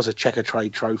think it was a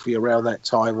Checkatrade Trophy around that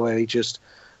time where he just.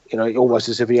 Almost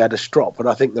as if he had a strop. But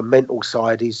I think the mental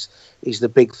side is the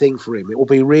big thing for him. It will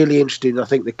be really interesting. I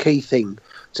think the key thing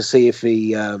to see if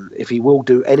he will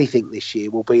do anything this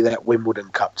year will be that Wimbledon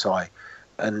Cup tie.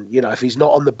 And if he's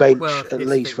not on the bench at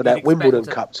least for that Wimbledon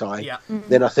Cup tie,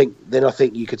 then I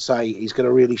think you could say he's going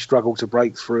to really struggle to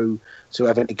break through to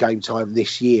have any game time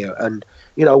this year. And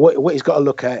what he's got to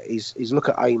look at is look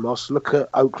at Amos, look at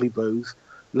Oakley Booth,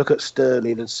 look at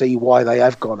Sterling, and see why they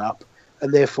have gone up.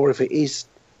 And therefore, if it is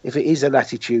an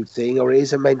attitude thing, or it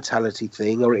is a mentality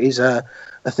thing, or it is a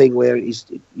thing where he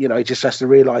just has to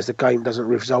realise the game doesn't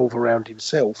revolve around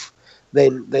himself,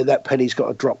 then that penny's got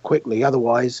to drop quickly.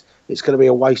 Otherwise, it's going to be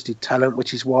a wasted talent,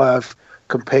 which is why I've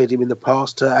compared him in the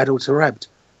past to Adel Tarabt.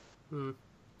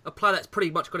 A player that's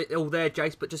pretty much got it all there,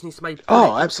 Jace, but just needs to make...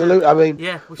 Oh, absolutely. I mean,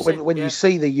 when you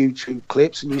see the YouTube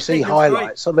clips and you see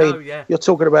highlights, I mean, you're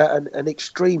talking about an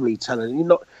extremely talented... You're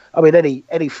not... I mean,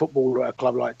 any footballer at a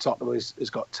club like Tottenham has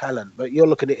got talent, but you're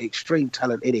looking at extreme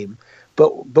talent in him.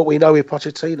 But we know with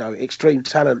Pochettino, extreme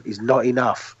talent is not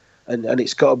enough, and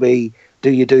it's got to be,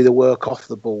 do you do the work off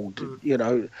the ball?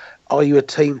 Are you a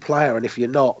team player? And if you're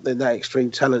not, then that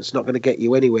extreme talent's not going to get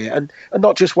you anywhere. And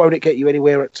not just won't it get you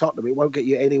anywhere at Tottenham, it won't get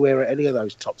you anywhere at any of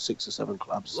those top 6 or 7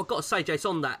 clubs. I've got to say, Jace,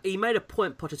 on that, he made a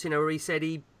point, Pochettino, where he said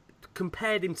he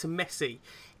compared him to Messi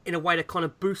in a way to kind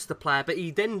of boost the player, but he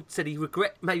then said he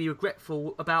maybe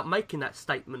regretful about making that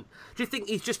statement. Do you think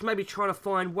he's just maybe trying to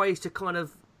find ways to kind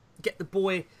of get the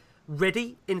boy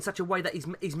ready in such a way that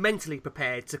he's mentally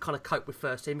prepared to kind of cope with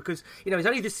first team? Because he's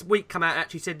only this week come out and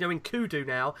actually said in Kudu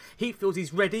now he feels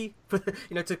he's ready for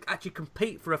to actually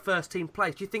compete for a first team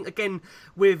place. Do you think again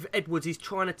with Edwards he's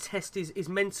trying to test his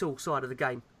mental side of the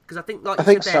game? Because I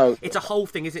think said there, it's a whole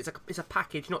thing, isn't it? It's a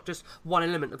package, not just one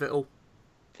element of it all.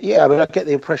 Yeah, I mean, I get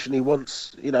the impression he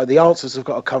wants, the answers have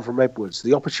got to come from Edwards.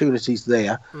 The opportunity's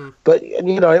there. But,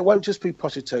 it won't just be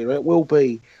Pochettino. It will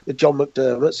be the John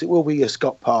McDermotts. It will be your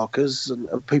Scott Parkers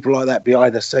and people like that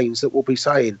behind the scenes that will be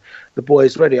saying the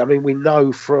boy's ready. I mean, we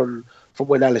know from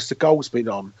when Alistair Gold's been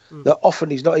on that often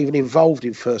he's not even involved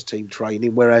in first-team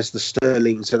training, whereas the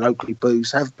Sterlings and Oakley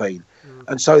Booths have been.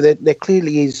 And so there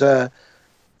clearly is...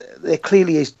 There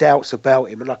clearly is doubts about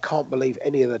him, and I can't believe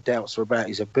any of the doubts are about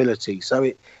his ability.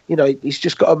 So he's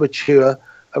just got to mature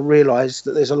and realise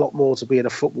that there's a lot more to being a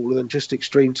footballer than just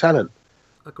extreme talent.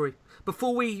 Agree.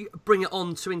 Before we bring it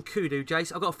on to Nkudu,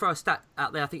 Jace, I've got to throw a stat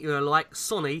out there I think you're going to like.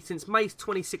 Sonny, since May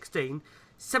 2016,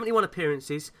 71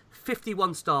 appearances,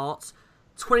 51 starts,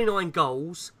 29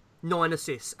 goals, 9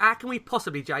 assists. How can we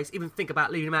possibly, Jace, even think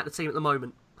about leaving him out of the team at the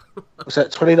moment? Was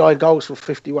that 29 goals from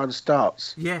 51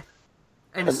 starts? Yeah.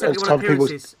 And 71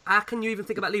 appearances. How can you even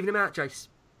think about leaving him out, Jace?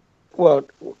 Well,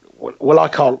 I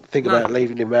can't think about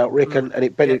leaving him out, Rick, and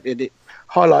it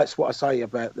highlights what I say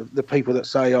about the people that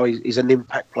say, he's an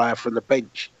impact player from the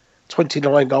bench.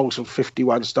 29 goals from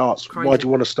 51 starts. Crazy. Why do you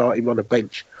want to start him on a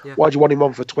bench? Yeah. Why do you want him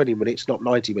on for 20 minutes, not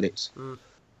 90 minutes?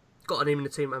 Got him in the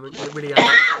team at the moment. Really,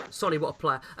 Sonny, what a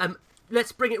player.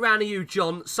 let's bring it round to you,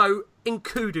 John. So,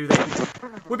 Nkudu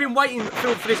then. We've been waiting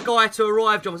for this guy to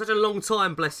arrive, John, for such a long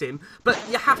time, bless him. But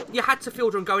you had to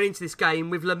filter him going into this game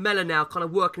with Lamela now kind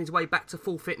of working his way back to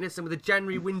full fitness and with the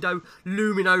January window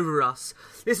looming over us.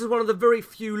 This is one of the very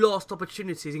few last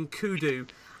opportunities Nkudu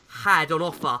had on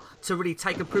offer to really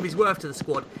take and prove his worth to the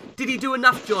squad. Did he do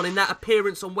enough, John, in that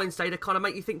appearance on Wednesday to kind of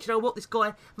make you think, you know what, this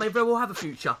guy may very well have a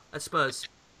future at Spurs?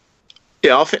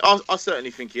 Yeah, I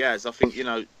certainly think he has. I think,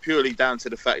 purely down to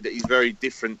the fact that he's very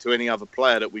different to any other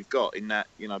player that we've got in that,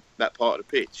 that part of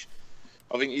the pitch.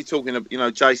 I think you're talking,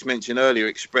 Jace mentioned earlier,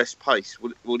 express pace.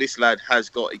 Well, this lad has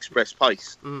got express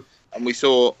pace. Mm. And we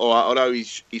saw, although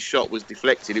his shot was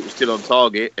deflected, it was still on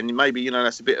target. And maybe,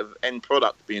 that's a bit of end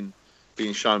product being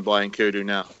shown by Nkudu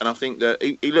now. And I think that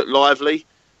he looked lively.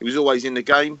 He was always in the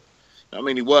game. I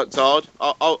mean, he worked hard.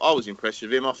 I was impressed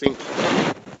with him. I think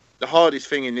the hardest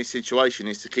thing in this situation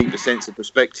is to keep a sense of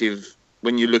perspective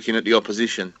when you're looking at the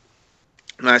opposition.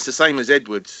 Now, it's the same as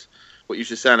Edwards, what you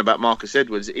were saying about Marcus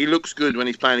Edwards. He looks good when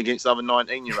he's playing against other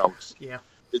 19-year-olds. Yeah.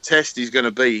 The test is going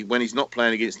to be when he's not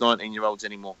playing against 19-year-olds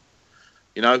anymore.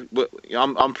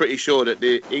 I'm pretty sure that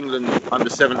the England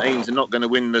under-17s are not going to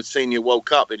win the Senior World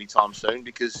Cup anytime soon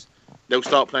because they'll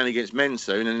start playing against men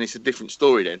soon, and it's a different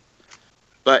story then.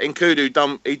 But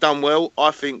Nkudu he done well.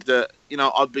 I think that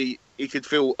he could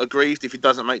feel aggrieved if he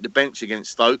doesn't make the bench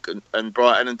against Stoke and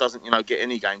Brighton and doesn't get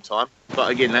any game time. But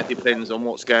again, that depends on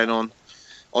what's going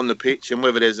on the pitch and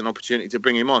whether there's an opportunity to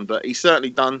bring him on. But he's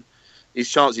certainly done his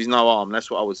chances no harm.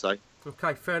 That's what I would say.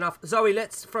 Okay, fair enough. Zoe,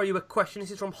 let's throw you a question.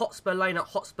 This is from Hotspur Lane at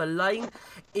Hotspur Lane.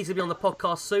 He's going to be on the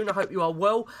podcast soon. I hope you are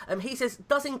well. He says,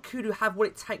 does Nkudu have what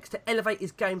it takes to elevate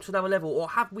his game to another level, or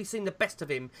have we seen the best of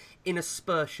him in a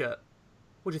Spurs shirt?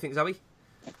 What do you think, Zoe?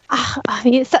 I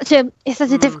mean, it's such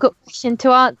a difficult question to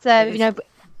answer. Have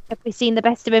we seen the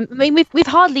best of him? I mean, we've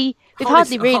hardly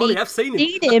really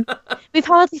seen him. We've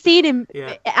hardly seen him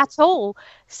at all.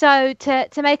 So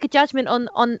to make a judgment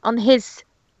on his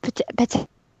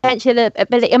potential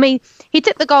ability, I mean, he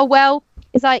took the goal well.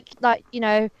 It's like he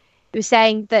was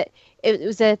saying that it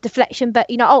was a deflection, but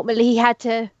ultimately he had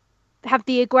to have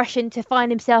the aggression to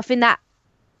find himself in that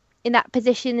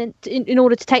position in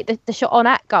order to take the shot on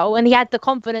at goal, and he had the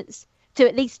confidence to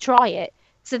at least try it.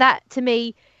 So that to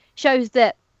me shows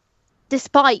that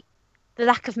despite the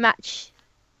lack of the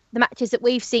matches that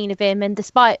we've seen of him, and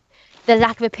despite the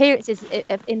lack of appearances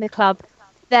in the club,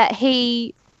 that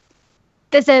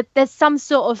there's some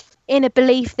sort of inner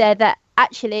belief there that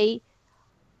actually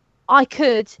I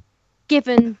could,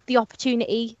 given the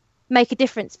opportunity, make a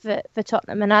difference for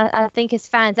Tottenham. And I think as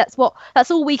fans, that's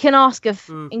all we can ask of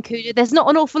Nkudu. There's not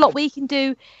an awful lot we can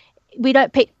do. We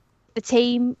don't pick the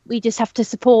team. We just have to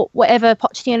support whatever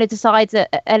Pochettino decides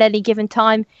at any given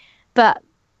time. But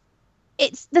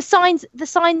it's the signs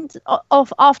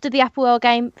of after the Applewell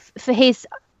game for his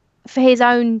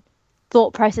own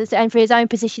thought process and for his own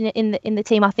position in the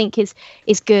team, I think is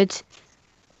good.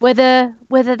 Whether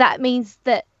that means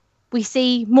that we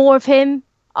see more of him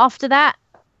after that,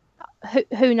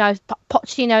 who knows?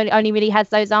 Pochettino only really has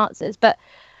those answers. But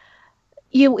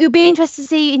you'll be interested to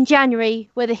see in January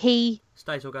whether he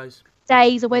stays or goes,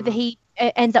 or whether he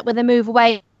ends up with a move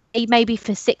away, maybe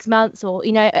for 6 months, or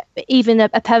even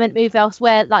a permanent move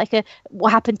elsewhere, like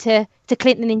what happened to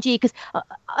Clinton and G. Because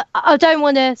I don't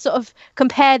want to sort of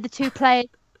compare the two players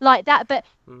like that, but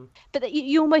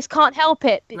you almost can't help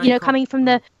it. No, coming from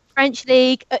the French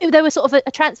league, they were sort of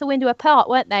a transfer window apart,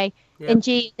 weren't they? Yeah.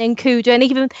 Nji and Nkudu, and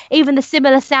even the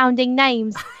similar sounding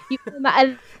names.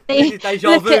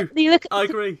 Deja vu. I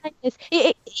agree.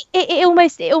 It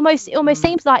almost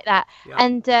seems like that. Yeah.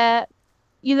 And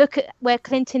you look at where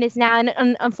Clinton is now,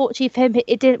 and unfortunately for him,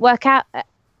 it didn't work out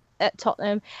at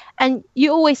Tottenham. And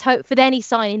you always hope for any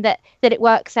signing that it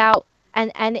works out,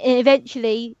 and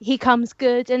eventually he comes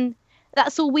good. And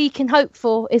that's all we can hope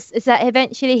for is that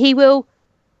eventually he will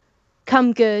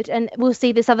come good, and we'll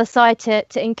see this other side to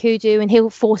Nkudu, and he'll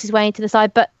force his way into the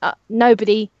side. But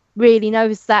nobody really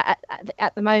knows that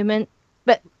at the moment.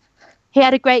 But he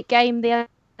had a great game the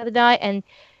other night, and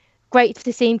great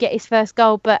to see him get his first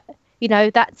goal. But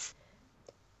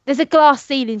there's a glass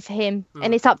ceiling for him,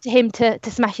 and it's up to him to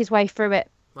smash his way through it.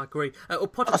 I agree. I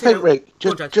think, Rick,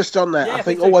 just on that, I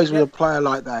think always with a player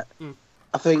like that,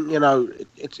 I think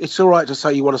it's all right to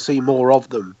say you want to see more of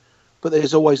them, but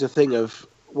there's always a thing of,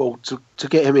 well, to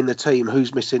get him in the team,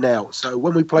 who's missing out? So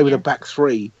when we play with a back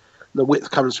three, the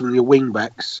width comes from your wing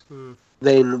backs,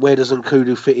 then where does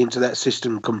Nkudu fit into that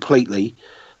system completely?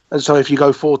 And so if you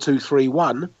go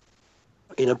 4-2-3-1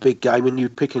 in a big game and you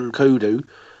pick Nkudu,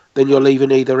 then you're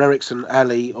leaving either Eriksen,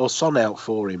 Ali or Son out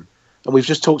for him. And we've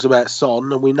just talked about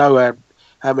Son, and we know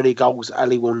how many goals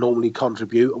Ali will normally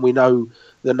contribute, and we know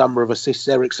the number of assists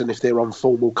Eriksen, if they're on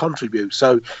form, will contribute.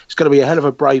 So it's going to be a hell of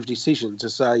a brave decision to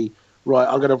say, right,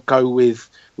 I'm going to go with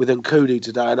Nkudu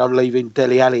today, and I'm leaving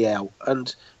Dele Alli out.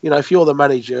 And if you're the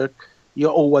manager,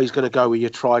 you're always going to go with your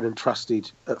tried and trusted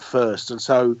at first. And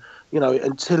so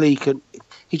until he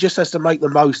just has to make the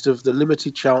most of the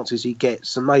limited chances he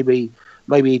gets. And maybe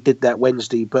he did that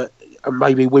Wednesday, but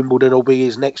maybe Wimbledon will be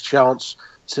his next chance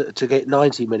to get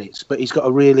 90 minutes. But he's got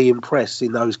to really impress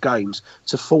in those games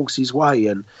to force his way.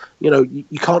 And you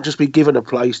can't just be given a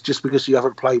place just because you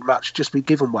haven't played much. Just be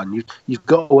given one. You've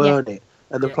got to earn it.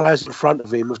 And the players in front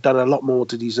of him have done a lot more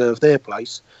to deserve their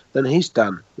place than he's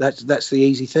done. That's the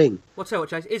easy thing. Well, tell you what,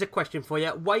 Chase, here's a question for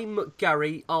you. Wayne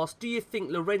McGarry asked, do you think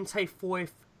Llorente,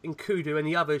 Foyth, Nkudu and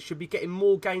the others should be getting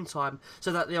more game time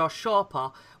so that they are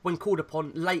sharper when called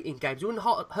upon late in games? It wouldn't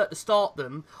hurt to start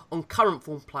them on current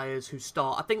form players who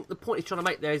start. I think the point he's trying to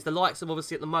make there is the likes of,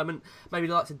 obviously at the moment, maybe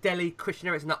the likes of Dele, Christian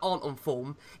Eriksen that aren't on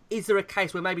form. Is there a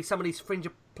case where maybe some of these fringe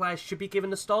players should be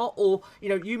given a start? Or,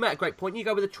 you made a great point. You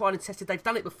go with the tried and tested. They've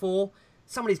done it before.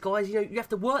 Some of these guys, you have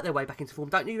to work their way back into form,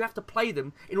 don't you? You have to play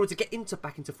them in order to get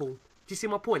back into form. Do you see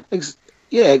my point?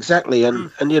 Yeah, exactly.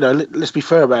 And let's be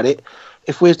fair about it.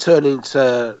 If we're turning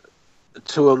to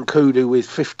Nkudu with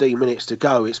 15 minutes to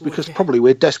go, it's because probably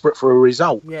we're desperate for a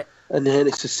result. Yeah. And then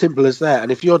it's as simple as that.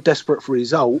 And if you're desperate for a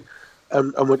result,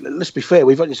 and let's be fair,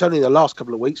 it's only the last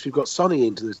couple of weeks we've got Sonny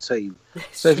into the team.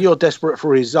 So if you're desperate for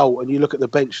a result and you look at the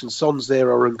bench and Son's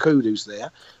there or Nkudu's there,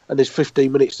 and there's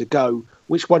 15 minutes to go,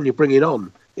 which one you're bringing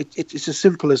on? It's as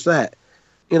simple as that.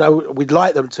 We'd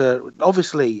like them to.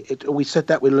 Obviously, we said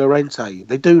that with Llorente.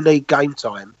 They do need game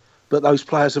time. But those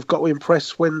players have got to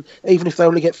impress even if they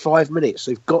only get 5 minutes,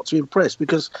 they've got to impress.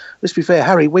 Because, let's be fair,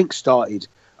 Harry Winks started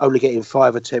only getting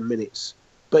 5 or 10 minutes.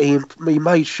 But he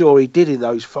made sure he did in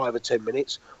those 5 or 10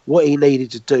 minutes what he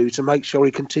needed to do to make sure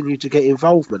he continued to get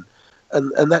involvement.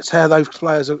 And that's how those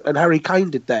players and Harry Kane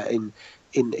did that in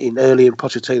early in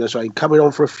Pochettino's reign, coming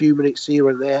on for a few minutes here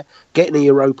and there, getting a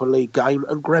Europa League game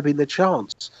and grabbing the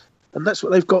chance. And that's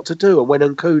what they've got to do. And when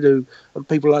Nkudu and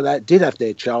people like that did have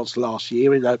their chance last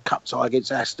year in a cup tie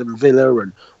against Aston Villa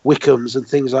and Wycombe's and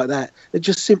things like that, they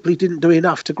just simply didn't do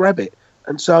enough to grab it.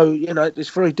 And so, it's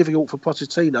very difficult for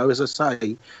Pochettino, as I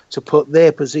say, to put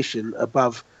their position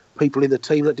above people in the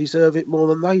team that deserve it more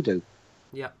than they do.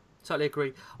 Yeah. Totally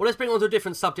agree. Well, let's bring it on to a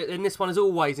different subject. And this one is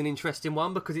always an interesting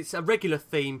one because it's a regular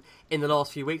theme in the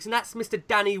last few weeks, and that's Mr.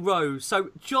 Danny Rose.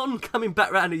 So, John, coming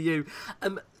back round to you.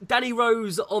 Danny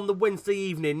Rose on the Wednesday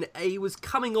evening, he was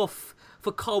coming off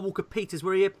for Kyle Walker-Peters,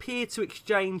 where he appeared to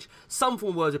exchange some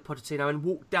form of words with Pochettino and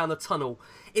walk down the tunnel.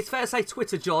 It's fair to say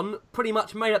Twitter, John, pretty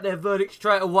much made up their verdict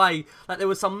straight away that there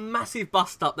was some massive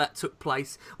bust-up that took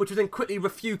place, which was then quickly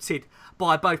refuted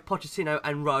by both Pochettino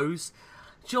and Rose.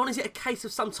 John, is it a case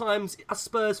of sometimes as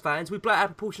Spurs fans we blow out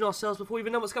of proportion ourselves before we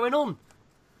even know what's going on?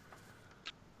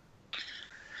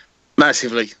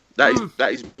 Massively. That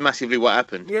is massively what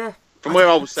happened. Yeah. From where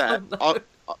I was sat,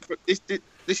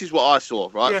 this is what I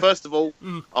saw, right? Yeah. First of all,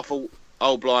 I thought,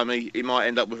 oh, blimey, he might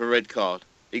end up with a red card.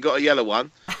 He got a yellow one,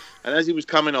 and as he was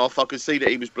coming off, I could see that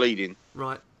he was bleeding.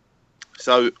 Right.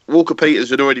 So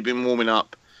Walker-Peters had already been warming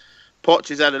up. Poch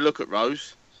has had a look at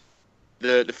Rose.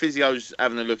 The physio's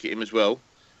having a look at him as well.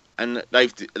 And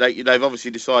they've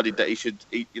obviously decided that he should,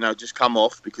 just come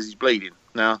off because he's bleeding.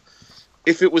 Now,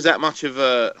 if it was that much of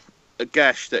a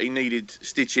gash that he needed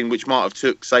stitching, which might have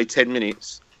took, say, 10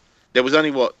 minutes, there was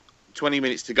only, 20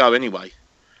 minutes to go anyway.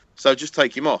 So just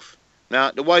take him off.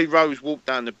 Now, the way Rose walked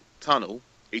down the tunnel,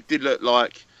 he did look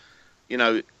like,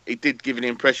 he did give an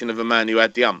impression of a man who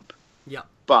had the ump. Yeah.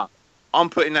 But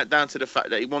I'm putting that down to the fact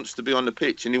that he wants to be on the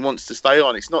pitch and he wants to stay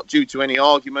on. It's not due to any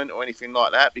argument or anything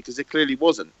like that because it clearly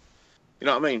wasn't. You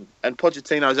know what I mean? And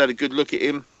Pochettino's had a good look at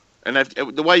him. And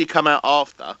the way you come out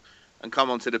after and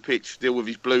come onto the pitch still with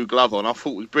his blue glove on, I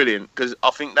thought was brilliant. Because I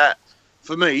think that,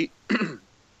 for me,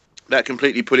 that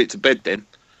completely put it to bed then.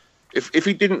 If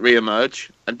he didn't re-emerge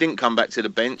and didn't come back to the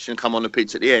bench and come on the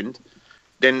pitch at the end,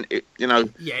 then,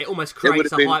 Yeah, it almost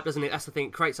creates a hype, doesn't it? That's the thing.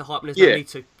 It creates a hype and there's no need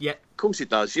to. Yeah. Of course it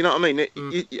does. You know what I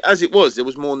mean? As it was, there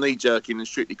was more knee-jerking than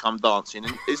Strictly Come Dancing.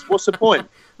 And what's the point?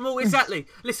 Well, exactly.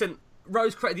 Listen,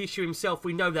 Rose created the issue himself.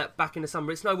 We know that back in the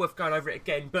summer. It's no worth going over it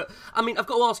again. But, I mean, I've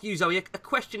got to ask you, Zoe, a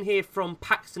question here from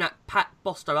Paxton at Pat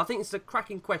Bostow. I think it's a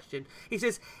cracking question. He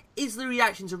says, is the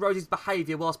reaction to Rose's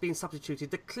behaviour whilst being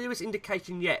substituted the clearest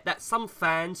indication yet that some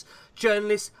fans,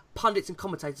 journalists, pundits and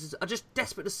commentators are just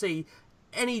desperate to see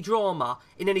any drama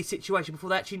in any situation before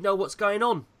they actually know what's going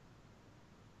on?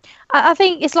 I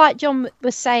think it's like John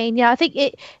was saying. Yeah, I think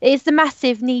it is the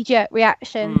massive knee-jerk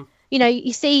reaction.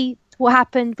 You see what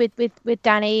happened with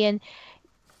Danny, and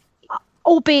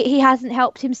albeit he hasn't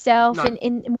helped himself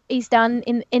in what he's done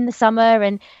in the summer,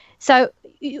 and so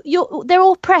they're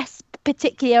all press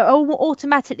particularly are all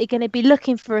automatically going to be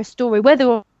looking for a story, whether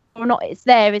or not it's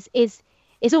there is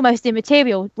almost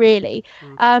immaterial, really.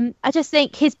 I just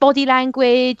think his body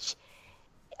language,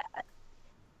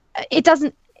 it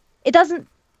doesn't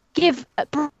give a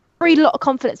lot of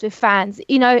confidence with fans.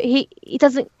 You know,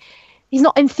 he's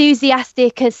not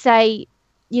enthusiastic as, say,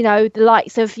 you know, the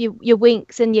likes of your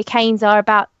Winks and your Kanes are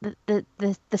about the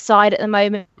side at the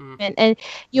moment, and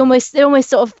they almost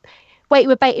sort of wait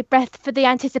with bated breath for the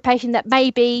anticipation that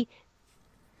maybe,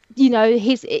 you know,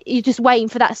 you're just waiting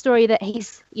for that story that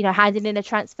he's, you know, handing in a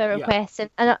transfer request,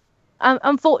 and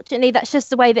unfortunately that's just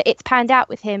the way that it's panned out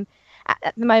with him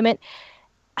at the moment.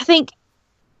 I think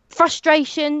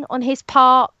frustration on his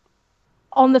part,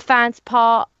 on the fans'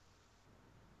 part,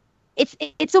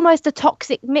 it's almost a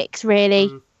toxic mix, really.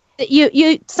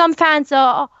 That some fans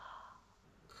are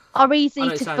easy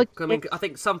to forgive. I mean, I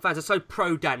think some fans are so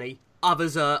pro Danny,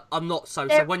 others are not so.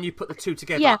 So when you put the two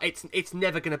together, it's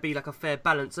never going to be like a fair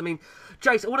balance. I mean,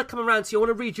 Jace, I want to come around to you. I want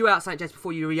to read you out something, Jace,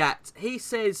 before you react. He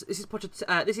says,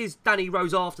 this is Danny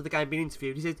Rose after the game being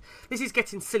interviewed. He says, "This is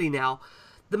getting silly now.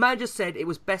 The manager said it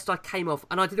was best I came off,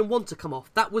 and I didn't want to come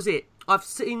off. That was it. I've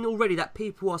seen already that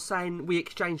people are saying we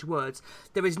exchanged words.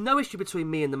 There is no issue between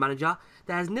me and the manager.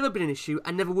 There has never been an issue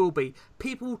and never will be.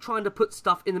 People trying to put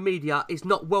stuff in the media is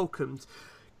not welcomed."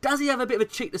 Does he have a bit of a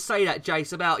cheek to say that,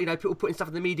 Jace, about, you know, people putting stuff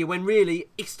in the media when really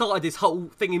he started this whole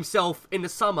thing himself in the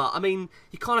summer? I mean,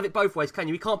 you can't have it both ways, can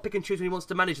you? He can't pick and choose when he wants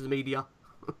to manage the media.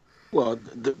 Well,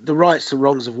 the rights and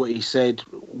wrongs of what he said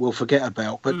we'll forget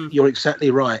about, but you're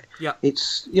exactly right. Yeah.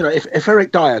 It's, you know, if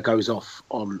Eric Dyer goes off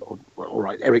on, all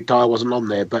right, Eric Dyer wasn't on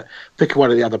there, but pick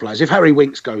one of the other players. If Harry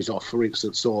Winks goes off, for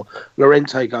instance, or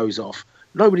Llorente goes off,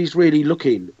 nobody's really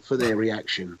looking for their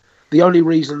reaction. The only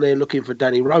reason they're looking for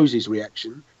Danny Rose's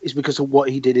reaction is because of what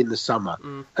he did in the summer.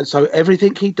 And so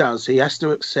everything he does, he has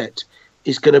to accept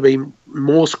is going to be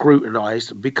more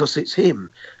scrutinised because it's him.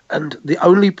 And the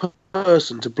only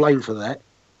person to blame for that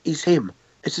is him.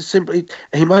 It's as simply,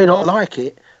 he may not like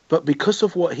it, but because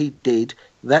of what he did,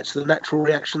 that's the natural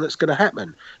reaction that's going to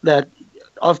happen. Now,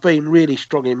 I've been really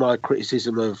strong in my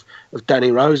criticism of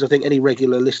Danny Rose. I think any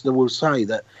regular listener will say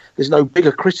that there's no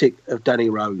bigger critic of Danny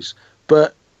Rose.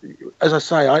 But as I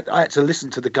say, I had to listen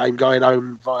to the game going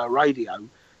home via radio,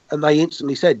 and they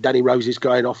instantly said Danny Rose is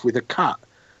going off with a cut.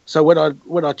 So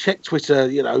when I checked Twitter,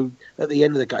 you know, at the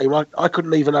end of the game, I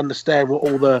couldn't even understand what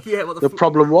all the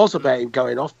problem was about him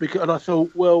going off. And I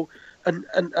thought, well, and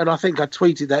I think I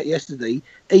tweeted that yesterday.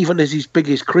 Even as his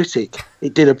biggest critic,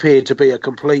 it did appear to be a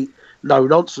complete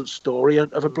no-nonsense story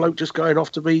of a bloke just going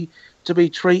off to be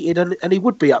treated, and he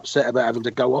would be upset about having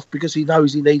to go off because he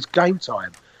knows he needs game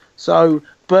time. So,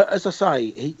 but as I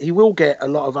say, he will get a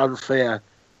lot of unfair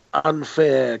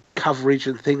coverage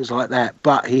and things like that,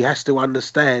 but he has to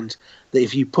understand that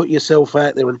if you put yourself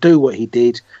out there and do what he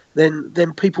did,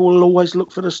 then people will always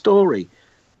look for the story.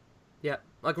 Yeah,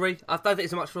 I agree. I don't think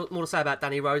there's much more to say about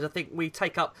Danny Rose. I think we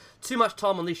take up too much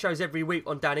time on these shows every week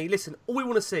on Danny. Listen, all we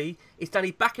want to see is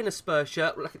Danny back in a Spurs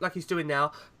shirt, like he's doing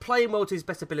now, playing well to his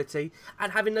best ability,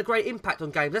 and having a great impact on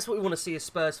games. That's what we want to see as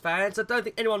Spurs fans. I don't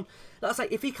think anyone, like I say,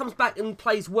 if he comes back and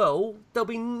plays well, there'll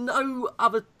be no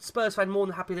other Spurs fan more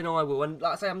than happy than I will. And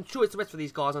like I say, I'm sure it's the rest of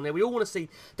these guys on there. We all want to see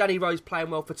Danny Rose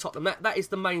playing well for Tottenham. That is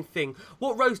the main thing.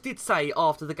 What Rose did say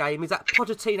after the game is that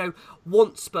Pochettino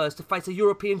wants Spurs to face a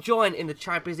European giant in the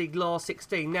Champions League last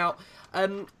 16. Now,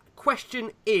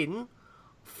 question in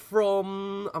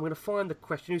from, I'm going to find the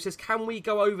question, who says, can we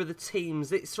go over the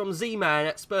teams? It's from Z-Man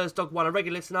at Spurs Dog 1, a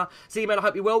regular listener. Z-Man, I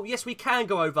hope you're well. Yes, we can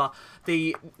go over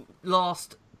the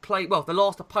last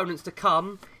opponents to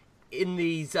come in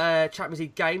these Champions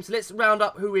League games. So let's round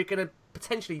up who we're going to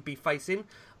potentially be facing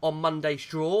on Monday's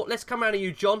draw. Let's come around to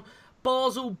you, John.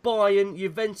 Basel, Bayern,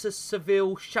 Juventus,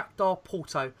 Seville, Shakhtar,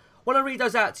 Porto. Want to read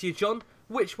those out to you, John?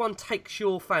 Which one takes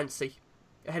your fancy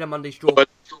ahead of Monday's draw? But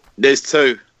there's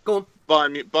two. Go on.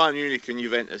 Bayern Munich and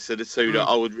Juventus are the two that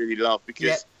I would really love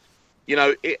because, you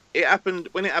know, it happened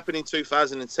when it happened in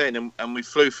 2010 and we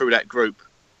flew through that group,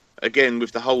 again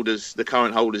with the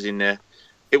current holders in there.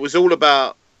 It was all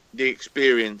about the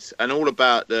experience and all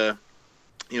about the,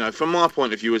 you know, from my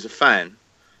point of view as a fan,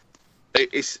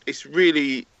 it's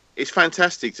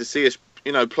fantastic to see us,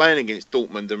 you know, playing against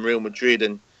Dortmund and Real Madrid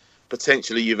and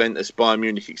potentially Juventus, Bayern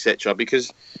Munich, etc.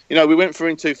 Because, you know, we went through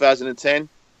in 2010,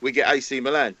 we get AC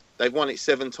Milan. They've won it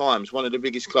 7 times, one of the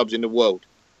biggest clubs in the world.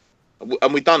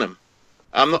 And we've done them.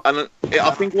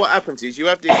 I think what happens is you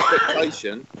have the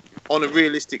expectation on a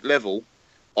realistic level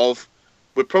of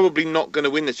we're probably not going to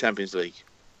win the Champions League.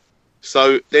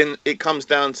 So then it comes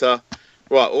down to,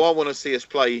 right, well, I want to see us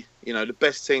play, the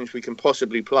best teams we can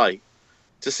possibly play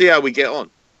to see how we get on,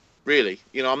 really.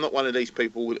 I'm not one of these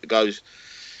people that goes,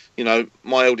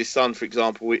 my eldest son, for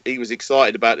example, he was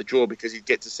excited about the draw because he'd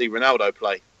get to see Ronaldo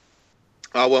play.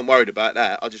 I wasn't worried about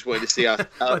that. I just wanted to see how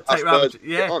Spurs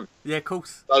get on. Yeah, of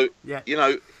course. So, yeah.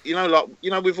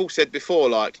 We've all said before,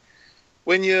 like,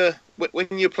 when you're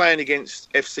playing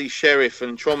against FC Sheriff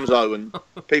and Tromsø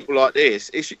and people like this,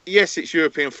 it's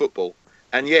European football,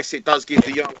 and yes, it does give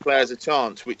the young players a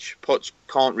chance, which Poch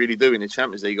can't really do in the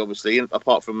Champions League, obviously,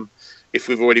 apart from if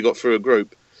we've already got through a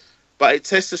group. But it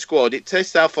tests the squad, it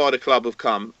tests how far the club have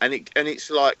come, and it's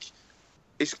like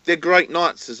they're great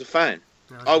nights as a fan.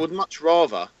 Okay. I would much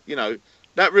rather,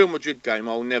 that Real Madrid game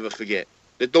I'll never forget.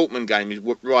 The Dortmund game is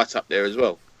right up there as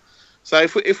well. So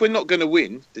if we're not going to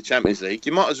win the Champions League,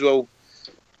 you might as well,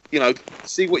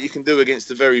 see what you can do against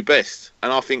the very best.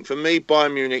 And I think for me,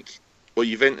 Bayern Munich or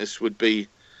Juventus would be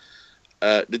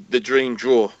the dream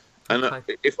draw. And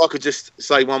if I could just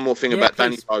say one more thing about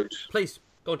Danny Rose. Please,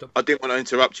 go on, John. I didn't want to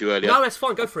interrupt you earlier. No, that's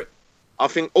fine. Go for it. I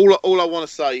think all I want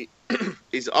to say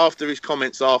is after his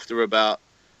comments about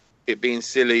it being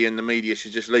silly and the media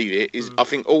should just leave it, I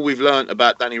think all we've learnt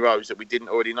about Danny Rose that we didn't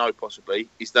already know possibly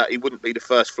is that he wouldn't be the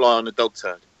first fly on the dog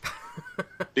turd.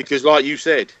 Because like you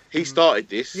said, he started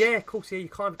this. Yeah, of course, yeah, you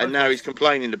can't. And now he's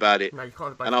complaining about it. No, you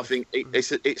can't. And I think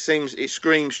it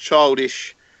screams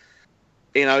childish,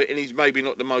 and he's maybe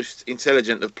not the most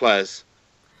intelligent of players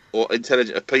or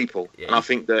intelligent of people. Yeah. And I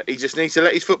think that he just needs to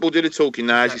let his football do the talking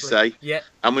now, as you say. Yeah.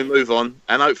 And we move on.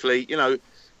 And hopefully,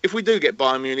 if we do get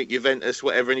Bayern Munich, Juventus,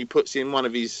 whatever, and he puts in one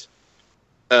of his,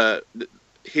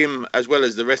 him as well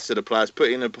as the rest of the players,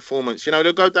 put in a performance,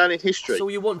 they'll go down in history. That's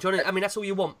all you want, Johnny. I mean, that's all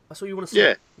you want. That's all you want to see.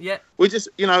 Yeah. Yeah. We just,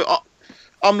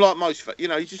 I'm like most,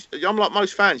 I'm like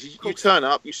most fans. You turn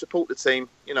up, you support the team,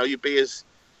 you be as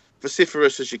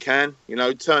vociferous as you can,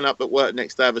 turn up at work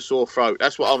next day, have a sore throat.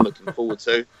 That's what I'm looking forward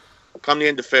to. Come the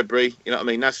end of February,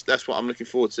 that's what I'm looking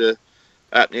forward to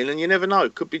happening. And you never know,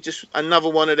 could be just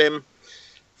another one of them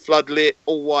floodlit,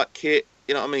 all white kit,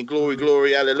 glory,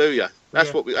 glory, hallelujah.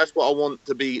 That's what I want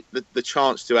to be the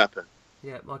chance to happen.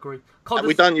 Yeah, I agree.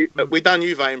 We done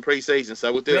Juve in pre-season,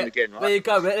 so we'll do them again, right? There you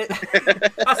go.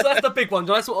 That's the big one,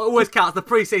 John. That's what always counts, the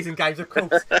pre-season games, of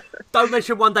course. Don't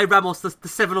mention one day Ramos, the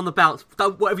 7 on the bounce.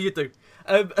 Whatever you do.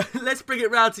 Let's bring it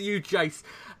round to you, Jace.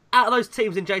 Out of those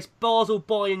teams in Jace, Basel,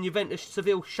 Bayern, Juventus,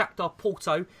 Seville, Shakhtar,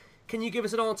 Porto, can you give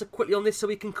us an answer quickly on this so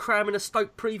we can cram in a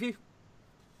Stoke preview?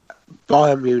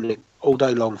 Bayern Munich all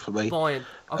day long for me. Bayern,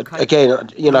 okay.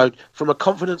 Again, from a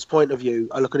confidence point of view,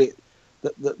 I look at it.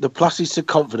 The pluses to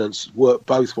confidence work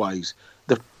both ways.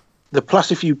 The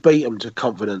plus if you beat them to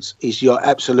confidence is you're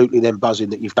absolutely then buzzing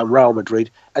that you've done Real Madrid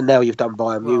and now you've done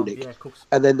Bayern Munich. Yeah, of course.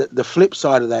 And then the flip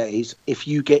side of that is if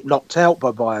you get knocked out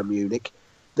by Bayern Munich,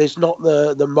 there's not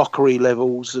the mockery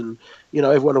levels and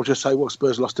everyone will just say, well,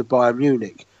 Spurs lost to Bayern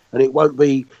Munich, and it won't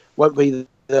be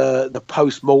the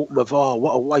post-mortem of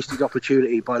what a wasted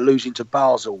opportunity by losing to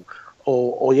Basel,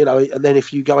 or and then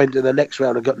if you go into the next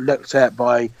round and get knocked out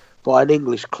by an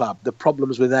English club, the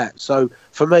problems with that. So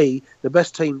for me, the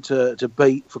best team to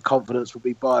beat for confidence would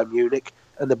be Bayern Munich,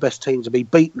 and the best team to be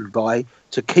beaten by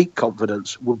to keep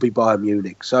confidence would be Bayern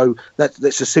Munich. So that's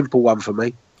a simple one for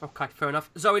me. Okay, fair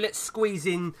enough. Zoe, let's squeeze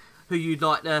in who you'd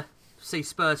like to see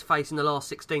Spurs face in the last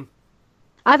 16.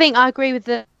 I think I agree with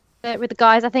the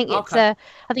guys. I think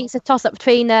it's a toss up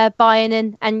between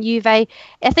Bayern and Juve. I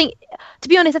think, to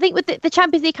be honest, with the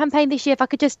Champions League campaign this year, if I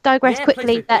could just digress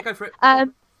quickly, that go for it.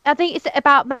 I think it's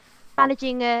about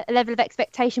managing a level of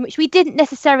expectation which we didn't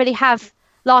necessarily have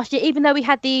last year, even though we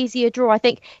had the easier draw. I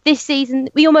think this season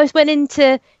we almost went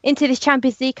into this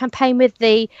Champions League campaign with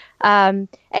the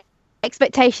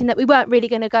expectation that we weren't really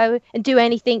going to go and do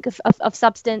anything of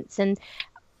substance, and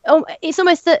it's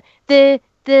almost that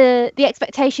the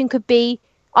expectation could be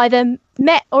either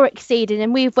met or exceeded,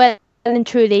 and we've well and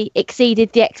truly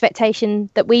exceeded the expectation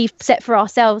that we've set for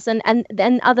ourselves, and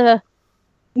other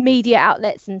media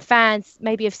outlets and fans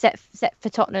maybe have set for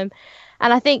Tottenham.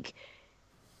 And I think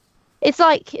it's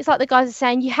like the guys are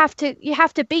saying, you have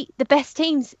to beat the best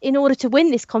teams in order to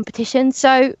win this competition.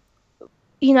 So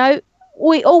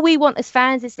all we want as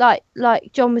fans is like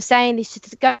John was saying, is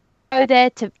just to go there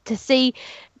to see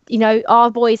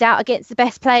our boys out against the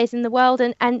best players in the world,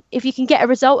 and if you can get a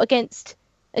result against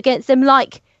them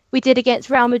like we did against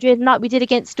Real Madrid and like we did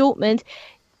against Dortmund,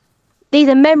 these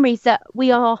are memories that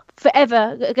we are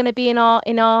forever going to be in our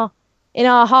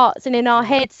hearts and in our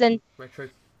heads, and very true.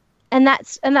 And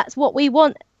that's what we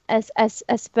want as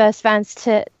Spurs fans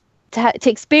to to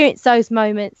experience those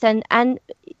moments, and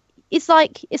it's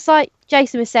like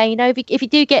Jason was saying, if you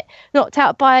do get knocked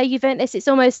out by Juventus, it's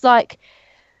almost like,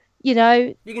 you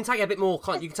can take it a bit more.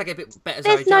 You can take it a bit better.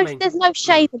 There's no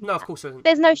shame. No, of course there isn't.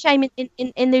 There's no shame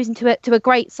in losing to a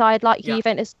great side like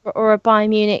Juventus or a Bayern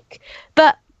Munich,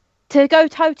 but to go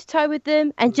toe to toe with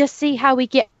them and just see how we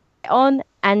get on,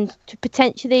 and to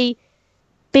potentially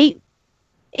beat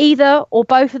either or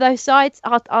both of those sides,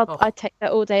 I'd take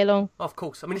that all day long. Of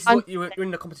course. I mean, this is what you're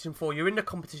in the competition for. You're in the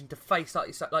competition to face,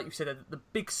 like you said, the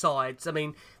big sides. I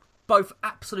mean, both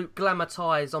absolute glamour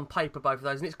ties on paper, both of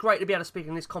those, and it's great to be able to speak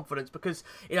in this confidence because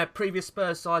previous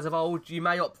Spurs sides of old, you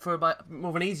may opt for more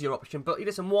of an easier option, but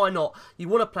listen, why not? You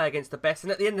want to play against the best,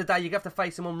 and at the end of the day, you have to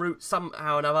face them en route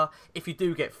somehow or another if you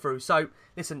do get through. So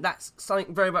listen, that's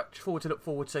something very much to look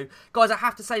forward to, guys. I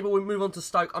have to say, but we move on to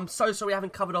Stoke, I'm so sorry I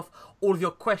haven't covered off all of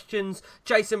your questions.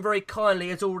 Jason very kindly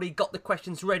has already got the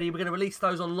questions ready. We're going to release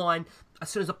those online as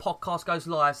soon as the podcast goes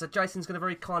live. So Jason's going to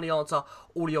very kindly answer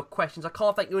all of your questions. I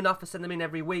can't thank you enough for sending them in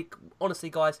every week. Honestly,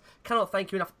 guys, cannot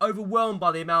thank you enough. Overwhelmed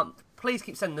by the amount. Please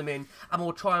keep sending them in, and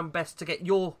we'll try our best to get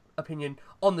your opinion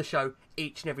on the show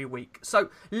each and every week. So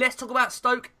let's talk about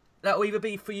Stoke. That will either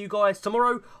be for you guys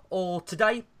tomorrow or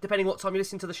today, depending what time you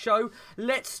listen to the show.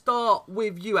 Let's start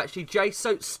with you, actually, Jace.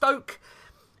 So Stoke,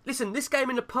 listen, this game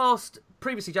in the past,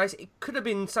 previously, Jace, it could have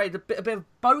been, say, a bit of a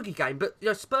bogey game, but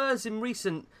Spurs in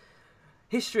recent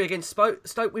history against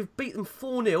Stoke, we've beat them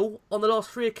 4-0 on the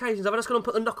last 3 occasions. Have I just gone and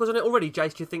put the knuckles on it already,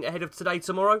 Jace, do you think, ahead of today,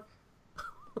 tomorrow?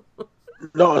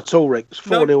 Not at all, Rick. It's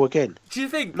 4-0 again. Do you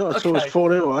think? Not at all. It's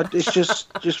 4-0. It's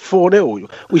just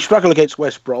 4-0. We struggle against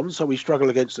West Brom, so we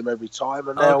struggle against them every time.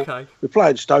 And now we're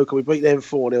playing Stoke and we beat them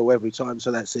 4-0 every time,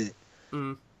 so that's it.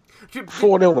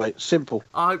 4-0, mate. Simple.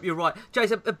 I hope you're right.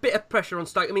 Jason, a bit of pressure on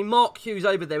Stoke. I mean, Mark Hughes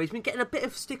over there, he's been getting a bit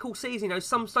of stick all season.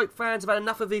 Some Stoke fans have had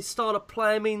enough of his style of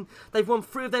play. I mean, they've won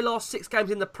 3 of their last 6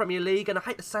 games in the Premier League, and I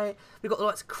hate to say it, we've got the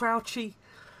likes of Crouchy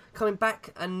coming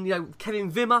back, and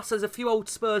Kevin Vimmer, so there's a few old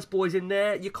Spurs boys in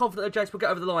there. You're confident that Jace will get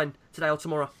over the line today or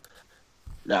tomorrow?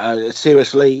 No,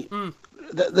 seriously,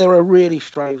 they're a really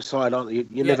strange side, aren't they?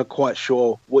 You're never quite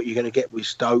sure what you're going to get with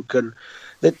Stoke, and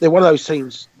they're one of those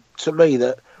teams, to me,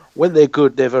 that when they're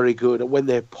good, they're very good, and when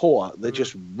they're poor, they're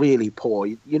just really poor.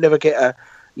 You never get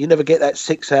that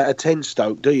 6 out of 10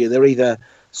 Stoke, do you? They're either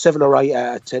 7 or 8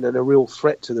 out of 10 and a real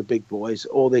threat to the big boys,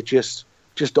 or they're just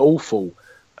awful.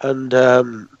 And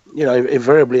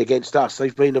invariably against us,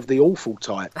 they've been of the awful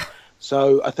type.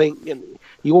 So I think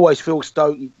you always feel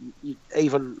Stoke,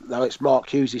 even though it's Mark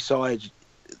Hughes' side,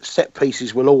 set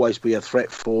pieces will always be a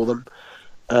threat for them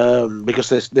because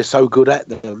they're so good at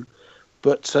them.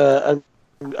 But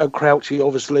and Crouchy,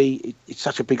 obviously, it's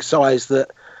such a big size but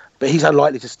he's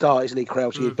unlikely to start, isn't he,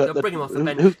 Crouchy? But bring him off the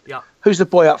bench. Who's the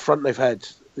boy up front they've had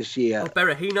this year?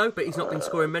 Berahino, but he's not been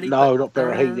scoring many. No, not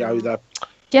Berahino.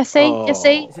 Jesse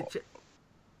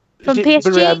from PSG.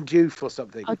 Birahim Diouf or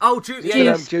something.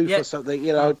 Diouf or something.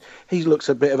 He looks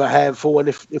a bit of a handful, and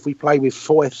if we play with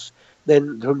Foyth,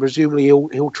 then presumably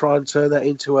he'll try and turn that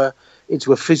into a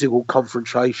physical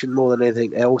confrontation more than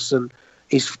anything else. And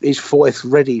is Foyth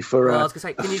ready for a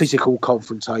physical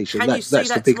confrontation? Can you see that's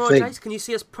that the big tomorrow, thing. Jace? Can you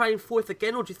see us playing Foyth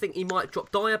again, or do you think he might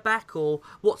drop Dyer back, or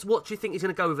what do you think he's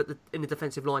going to go with in the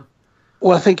defensive line?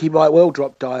 Well, I think he might well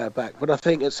drop Dyer back, but I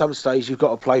think at some stage you've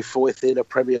got to play Foyth in a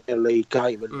Premier League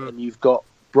game, and you've got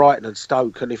Brighton and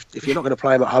Stoke, and if you're not going to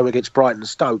play him at home against Brighton and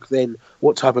Stoke, then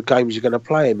what type of games are you going to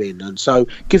play him in? And so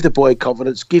give the boy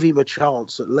confidence, give him a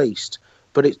chance at least.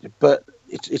 But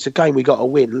it's a game we got to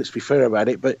win. Let's be fair about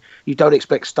it. But you don't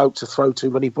expect Stoke to throw too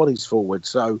many bodies forward.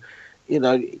 So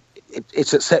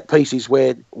it's at set pieces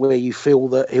where you feel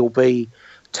that he'll be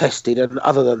tested, and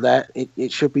other than that, it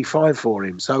should be fine for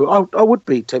him. So I would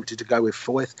be tempted to go with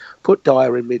Foyth, put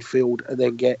Dyer in midfield, and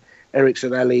then get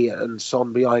Eriksen, Ali, and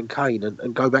Son behind Kane,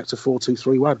 and go back to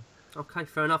 4-2-3-1. Okay,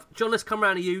 fair enough. John, let's come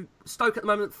round to you. Stoke at the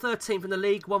moment, 13th in the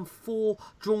league, won 4,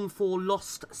 drawn 4,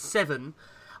 lost 7.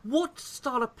 What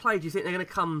style of play do you think they're going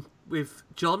to come with,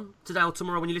 John, today or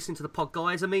tomorrow when you listen to the pod,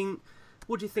 guys? I mean,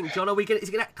 what do you think, John? Is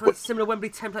it that kind of similar Wembley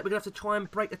template we're going to have to try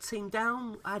and break a team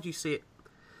down? How do you see it?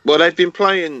 Well, they've been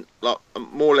playing like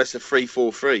more or less a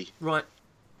 3-4-3. Right.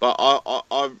 But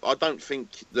I don't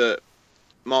think that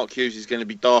Mark Hughes is going to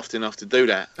be daft enough to do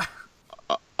that.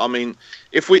 I mean,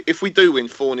 if we do win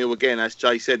 4-0 again, as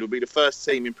Jay said, we'll be the first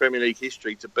team in Premier League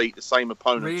history to beat the same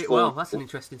opponent that's an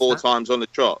interesting four stat. times on the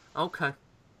trot. Okay.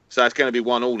 So it's going to be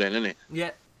 1-1 then, isn't it?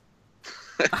 Yeah.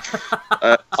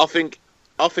 I think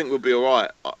we'll be all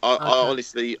right. I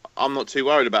honestly, I'm not too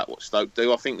worried about what Stoke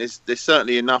do. I think there's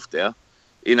certainly enough there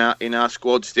in our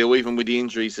squad still, even with the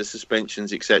injuries, the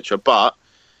suspensions, etc. But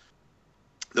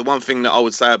the one thing that I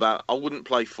would say about I wouldn't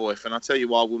play Foyth, and I'll tell you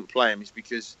why I wouldn't play him is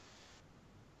because,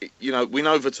 we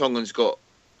know Vertonghen's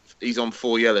he's on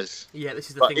 4 yellows. Yeah, this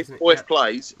is the but thing, if isn't it? Foyth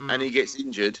plays and he gets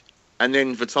injured, and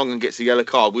then Vertonghen gets a yellow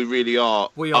card, we really are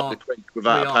up the creek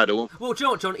without a paddle. Well, do you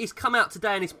know what, John? He's come out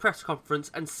today in his press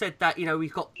conference and said that,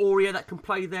 he's got Aurier that can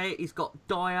play there, he's got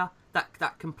Dyer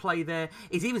that can play there.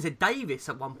 He's even said Davis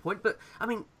at one point, but, I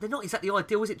mean, they're not exactly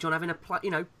ideal, is it, John,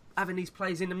 having these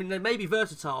players in? I mean, they may be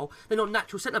versatile, they're not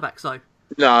natural centre-backs, though.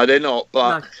 No, they're not,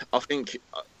 but I think,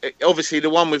 obviously, the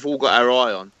one we've all got our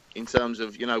eye on, in terms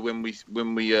of, when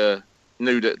we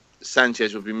knew that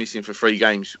Sanchez would be missing for 3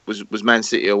 games was Man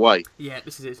City away. Yeah,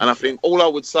 this is it. And I think all I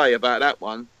would say about that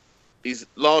one is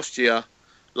last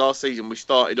season, we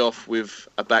started off with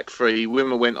a back 3.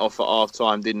 Wimmer went off at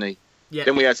half-time, didn't he? Yeah.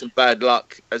 Then we had some bad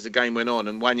luck as the game went on,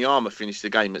 and Wanyama finished the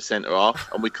game at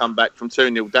centre-half, and we come back from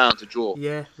 2-0 down to draw.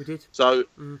 Yeah, we did. So,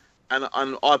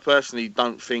 and I personally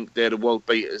don't think they're the world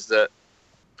beaters that...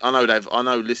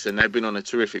 Listen, they've been on a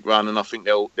terrific run, and I think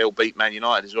they'll beat Man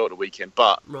United as well at the weekend,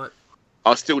 but... Right.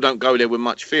 I still don't go there with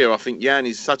much fear. I think Jan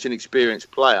is such an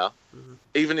experienced player.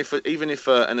 Even if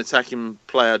an attacking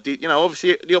player,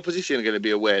 obviously the opposition are going to be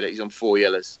aware that he's on 4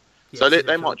 yellows, so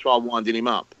they might try winding him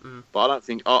up. But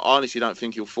I honestly don't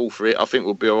think he'll fall for it. I think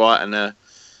we'll be all right. And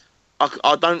I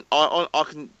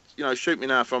can, shoot me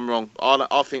now if I'm wrong. I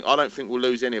don't think we'll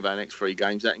lose any of our next 3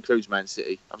 games. That includes Man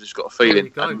City. I've just got a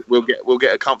feeling and we'll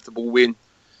get a comfortable win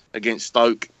against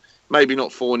Stoke. Maybe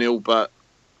not 4-0, but.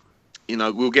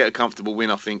 We'll get a comfortable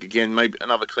win, I think. Again, maybe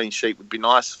another clean sheet would be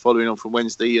nice, following on from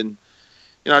Wednesday. And,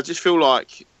 I just feel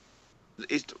like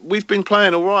we've been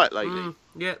playing all right lately.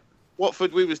 Yeah.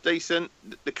 Watford, we was decent.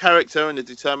 The character and the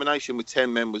determination with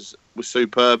 10 men was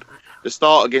superb. The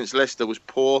start against Leicester was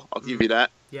poor, I'll give you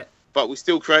that. Yeah. But we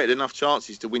still created enough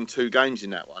chances to win 2 games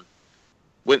in that one.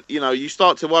 When you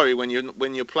start to worry when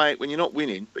you're playing, when you're not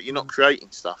winning, but you're not creating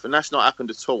stuff. And that's not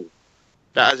happened at all.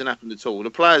 That hasn't happened at all. The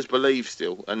players believe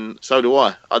still, and so do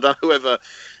I. I don't know whether,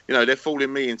 they're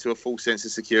fooling me into a false sense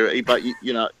of security, but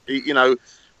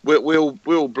we're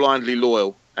all blindly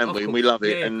loyal, and we love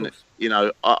it. And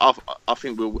I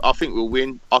think we'll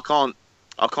win. I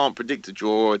can't predict a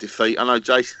draw or a defeat. I know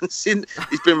Jason's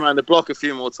he's been around the block a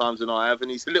few more times than I have,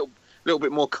 and he's a little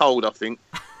bit more cold, I think.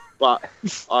 But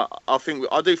I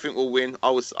do think we'll win. I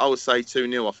would say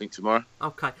 2-0, I think, tomorrow.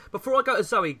 Okay. Before I go to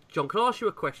Zoe, John, can I ask you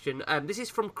a question? This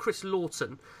is from Chris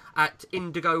Lawton at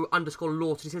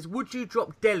Indigo_Lawton. He says, would you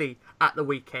drop Dele at the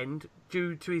weekend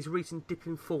due to his recent dip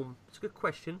in form? It's a good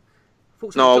question.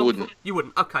 No, I wouldn't. You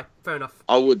wouldn't? Okay, fair enough.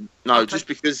 I wouldn't. No, okay. Just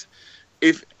because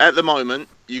if at the moment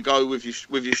you go with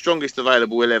your strongest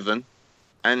available 11,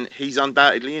 and he's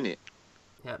undoubtedly in it.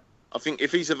 Yeah. I think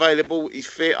if he's available, he's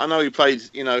fit. I know he played,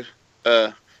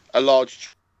 a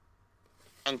large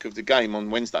chunk of the game on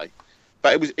Wednesday,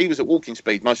 but he was at walking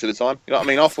speed most of the time. You know what I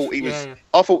mean? I thought he was. Yeah.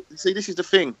 I thought. See, this is the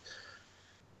thing.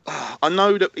 I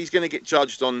know that he's going to get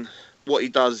judged on what he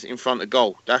does in front of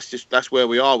goal. That's where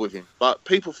we are with him. But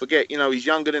people forget, he's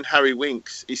younger than Harry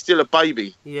Winks. He's still a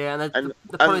baby. Yeah, and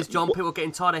the point is, John, people are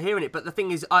getting tired of hearing it. But the thing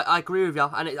is, I agree with you,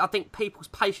 and I think people's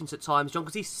patience at times, John,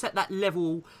 because he's set that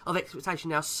level of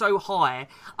expectation now so high.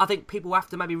 I think people have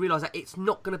to maybe realise that it's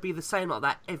not going to be the same like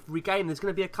that every game. There's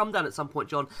going to be a come down at some point,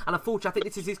 John. And unfortunately, I think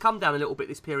this is his come down a little bit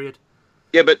this period.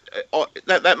 Yeah, but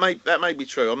that may be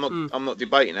true. I'm not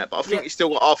debating that, but I think he's still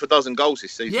got half a dozen goals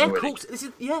this season. Yeah, already. Of course.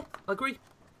 I agree.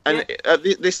 And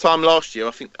this time last year,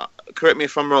 I think, correct me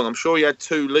if I'm wrong, I'm sure he had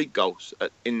 2 league goals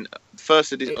in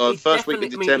first week of December.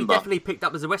 He definitely picked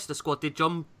up as the rest of the squad did,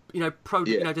 John.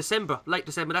 December, late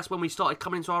December. That's when we started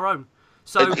coming into our own.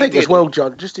 So I think as well,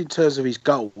 John, just in terms of his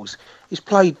goals, he's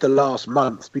played the last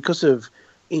month because of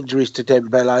injuries to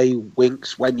Dembele,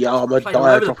 Winks, Wanyama,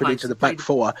 Dyer dropping into the back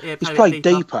 4. He's played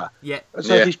deeper. Yeah.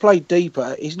 So if he's played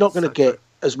deeper, he's not going to get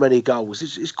as many goals.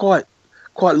 It's quite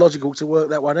logical to work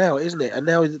that one out, isn't it? And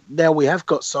now we have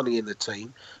got Sonny in the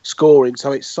team scoring,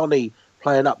 so it's Sonny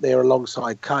playing up there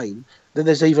alongside Kane. Then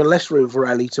there's even less room for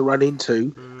Ali to run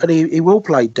into, and he will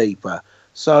play deeper.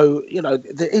 So,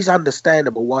 it is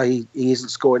understandable why he isn't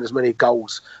scoring as many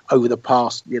goals over the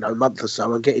past, month or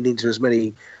so and getting into as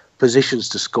many positions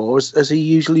to score as he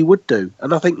usually would do.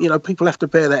 And I think, people have to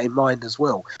bear that in mind as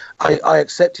well. I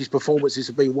accept his performances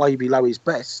have been way below his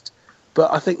best,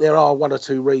 but I think there are 1 or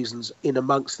 2 reasons in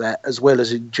amongst that, as well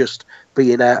as in just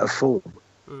being out of form.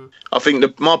 I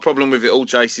think my problem with it all,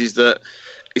 Jace, is that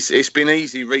it's been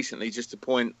easy recently just to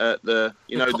point at the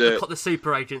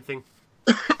super agent thing.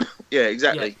 Yeah,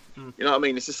 exactly. Yeah. You know what I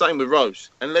mean? It's the same with Rose.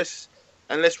 Unless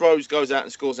Rose goes out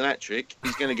and scores an hat-trick,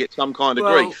 he's going to get some kind of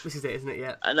grief. This is it, isn't it?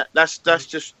 Yeah. And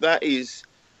that is,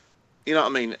 you know what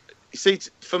I mean? You see,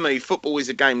 for me, football is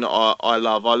a game that I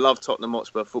love. I love Tottenham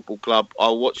Hotspur Football Club.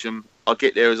 I'll watch them. I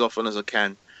get there as often as I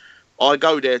can. I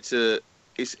go there it's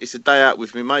a day out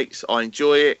with my mates. I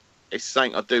enjoy it. It's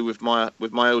something I do with my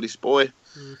eldest boy.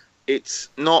 It's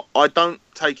not. I don't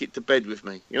take it to bed with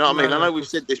me. You know what I mean? I know we've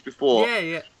said this before.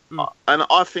 Yeah. And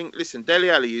I think, listen, Dele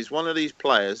Alli is one of these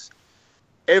players.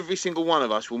 Every single one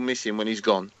of us will miss him when he's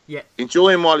gone. Yeah. Enjoy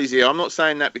him while he's here. I'm not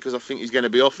saying that because I think he's going to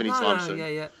be off anytime soon.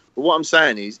 Yeah. But what I'm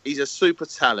saying is, he's a super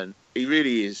talent. He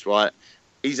really is, right?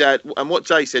 And what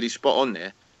Jay said is spot on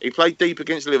there. He played deep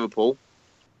against Liverpool,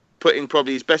 put in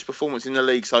probably his best performance in the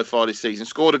league so far this season,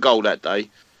 scored a goal that day,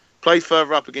 played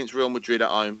further up against Real Madrid at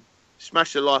home,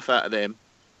 smashed the life out of them.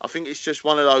 I think it's just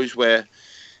one of those where,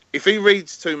 if he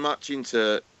reads too much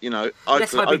into,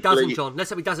 let's hope he doesn't, John. Let's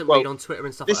hope he doesn't read on Twitter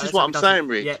and stuff like that. This is what I'm saying,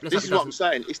 Rick. Yeah, this is what I'm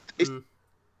saying. It's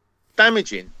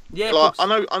damaging. Yeah, like,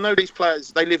 I know these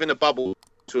players, they live in a bubble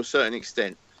to a certain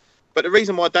extent. But the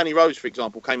reason why Danny Rose, for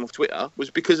example, came off Twitter was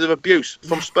because of abuse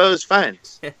from Spurs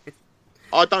fans.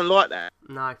 I don't like that.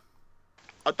 No.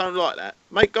 I don't like that.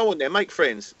 Go on there, make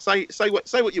friends. Say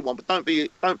what you want, but don't be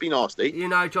nasty.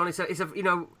 John, it's a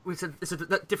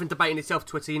different debate in itself.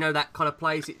 Twitter, that kind of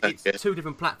plays. It's two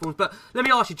different platforms. But let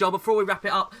me ask you, John, before we wrap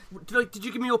it up, did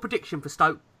you give me your prediction for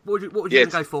Stoke? What would you going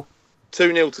to go for?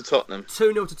 2-0 to Tottenham.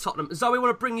 2-0 to Tottenham. Zoe, I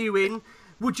want to bring you in.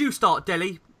 Would you start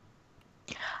Dele?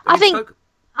 I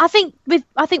think with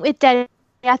Dele,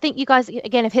 I think you guys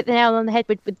again have hit the nail on the head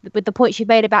with the points you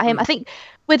made about him. I think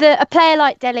with a player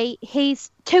like Dele,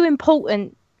 he's too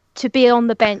important to be on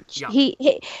the bench. Yeah.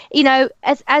 He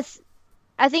as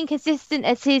inconsistent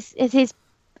as his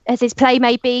play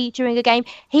may be during a game,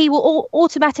 he will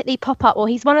automatically pop up, or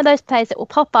he's one of those players that will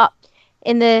pop up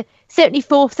in the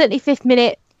 74th, 75th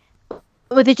minute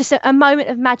with just a moment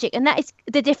of magic, and that is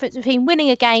the difference between winning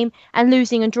a game and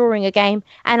losing and drawing a game.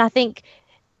 And I think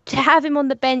to have him on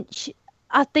the bench,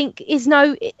 I think it's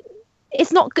not good.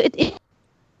 It's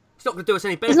not going to do us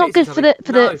any benefit. It's not good for him.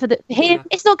 Yeah.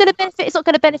 It's not going to benefit. It's not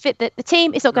going to benefit the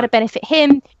team. It's not going to benefit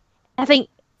him. I think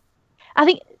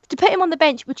to put him on the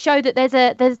bench would show that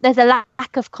there's a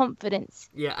lack of confidence.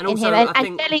 Yeah, and also in him. I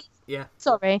think Dele, yeah.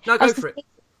 Sorry. No, go for it.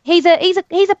 He's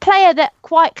a player that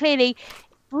quite clearly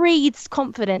breeds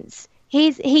confidence.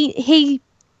 He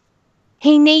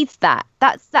needs that.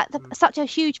 That's such a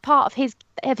huge part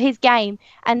of his game,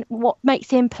 and what makes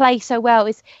him play so well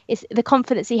is the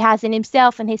confidence he has in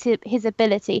himself and his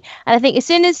ability. And I think as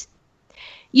soon as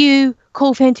you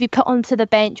call for him to be put onto the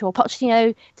bench, or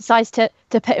Pochettino decides to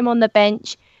put him on the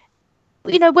bench,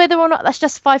 whether or not that's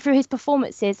justified through his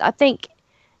performances, I think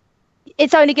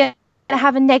it's only going to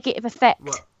have a negative effect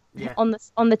on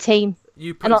the team.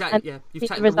 You've taken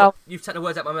the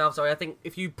words out of my mouth. Sorry, I think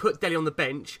if you put Dele on the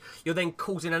bench, you're then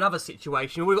causing another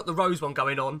situation. We've got the Rose one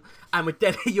going on, and with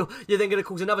Dele, you're then going to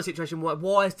cause another situation.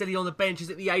 Why is Dele on the bench?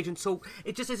 Is it the agent talk?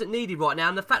 It just isn't needed right now.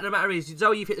 And the fact of the matter is,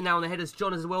 Zoe, you've hit the nail on the head, as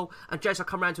John as well, and Jace, I'll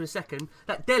come round to in a second.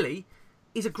 That Dele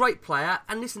is a great player,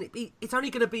 and listen, it's only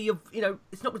going to be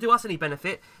it's not going to do us any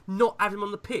benefit not having him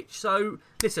on the pitch. So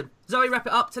listen, Zoe, wrap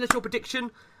it up. Tell us your prediction.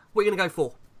 What are you going to go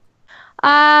for?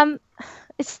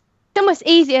 It's almost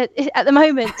easier at the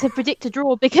moment to predict a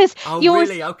draw, because you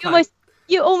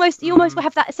almost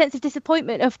have that sense of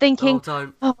disappointment of thinking,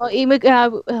 we'll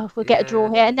get a draw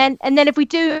here, and then if we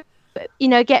do,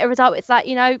 get a result, it's like,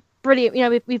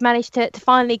 brilliant. We've managed to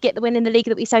finally get the win in the league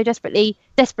that we so desperately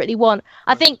want.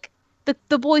 I think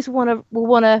the boys will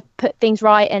want to put things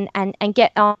right and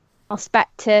get us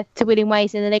back to winning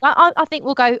ways in the league. I think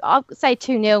we'll go. I'll say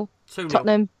 2-0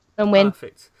 Tottenham and win.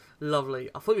 Perfect. Lovely.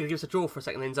 I thought you were going to give us a draw for a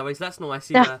second then, Zoe, so that's nice.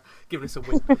 You've given us a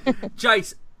win.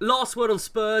 Jace, last word on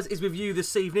Spurs is with you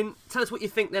this evening. Tell us what you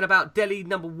think then about Dele,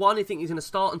 number one, you think he's going to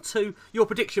start, and two, your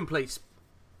prediction, please.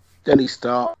 Dele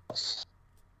starts,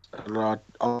 and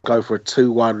I'll go for a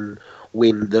 2-1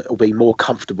 win that will be more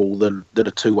comfortable than a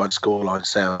 2-1 scoreline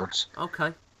sounds.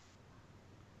 Okay.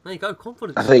 There you go,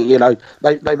 confidence. I think,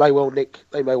 they may well nick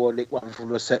one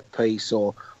from a set piece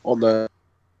or on the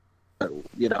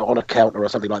on a counter or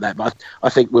something like that. But I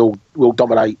think we'll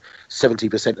dominate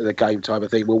 70% of the game type of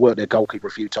thing. We'll work their goalkeeper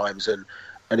a few times, and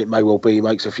it may well be he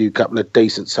makes a couple of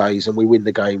decent saves and we win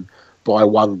the game by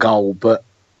 1 goal. But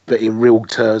in real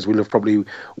terms, we'll have probably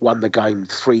won the game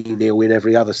 3-0 in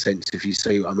every other sense, if you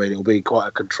see what I mean. It'll be quite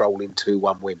a controlling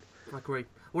 2-1 win. I agree.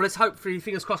 Well, let's hope,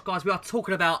 fingers crossed, guys, we are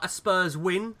talking about a Spurs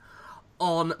win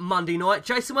on Monday night.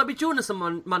 Jason might be joining us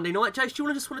on Monday night. Jason, do you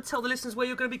want to tell the listeners where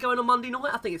you're going to be going on Monday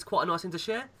night? I think it's quite a nice thing to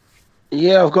share.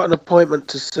 Yeah, I've got an appointment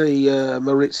to see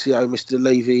Maurizio, Mr.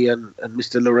 Levy and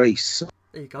Mr. Lloris.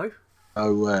 There you go.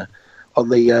 So on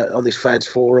this fans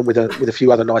forum with a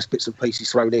few other nice bits and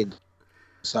pieces thrown in.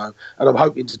 So, and I'm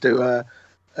hoping to do a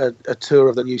tour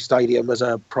of the new stadium as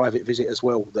a private visit as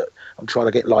well, that I'm trying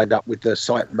to get lined up with the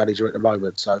site manager at the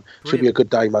moment. So Brilliant. Should be a good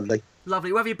day Monday.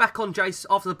 Lovely. We'll have you back on, Jace,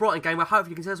 after the Brighton game. I hope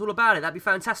you can tell us all about it. That'd be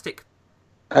fantastic.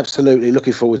 Absolutely,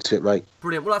 looking forward to it, mate.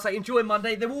 Brilliant. Well, like I say, enjoy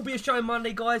Monday. There will be a show on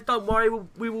Monday, guys. Don't worry.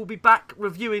 We will be back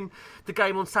reviewing the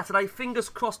game on Saturday. Fingers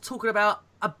crossed, talking about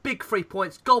a big 3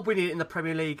 points. God winning it in the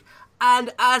Premier League.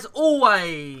 And as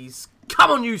always, come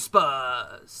on, you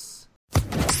Spurs!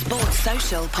 Sports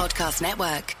Social Podcast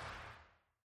Network.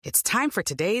 It's time for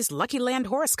today's Lucky Land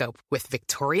horoscope with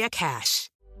Victoria Cash.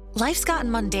 Life's gotten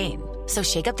mundane, so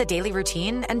shake up the daily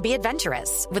routine and be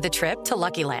adventurous with a trip to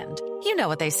Lucky Land. You know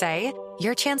what they say,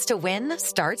 your chance to win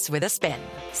starts with a spin.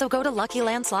 So go to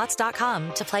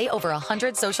LuckyLandSlots.com to play over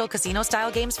 100 social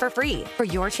casino-style games for free for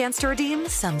your chance to redeem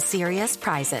some serious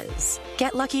prizes.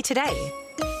 Get lucky today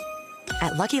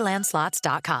at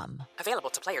LuckyLandSlots.com. Available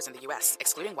to players in the U.S.,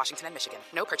 excluding Washington and Michigan.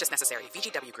 No purchase necessary.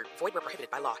 VGW Group. Void where prohibited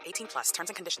by law. 18+. Terms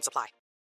and conditions apply.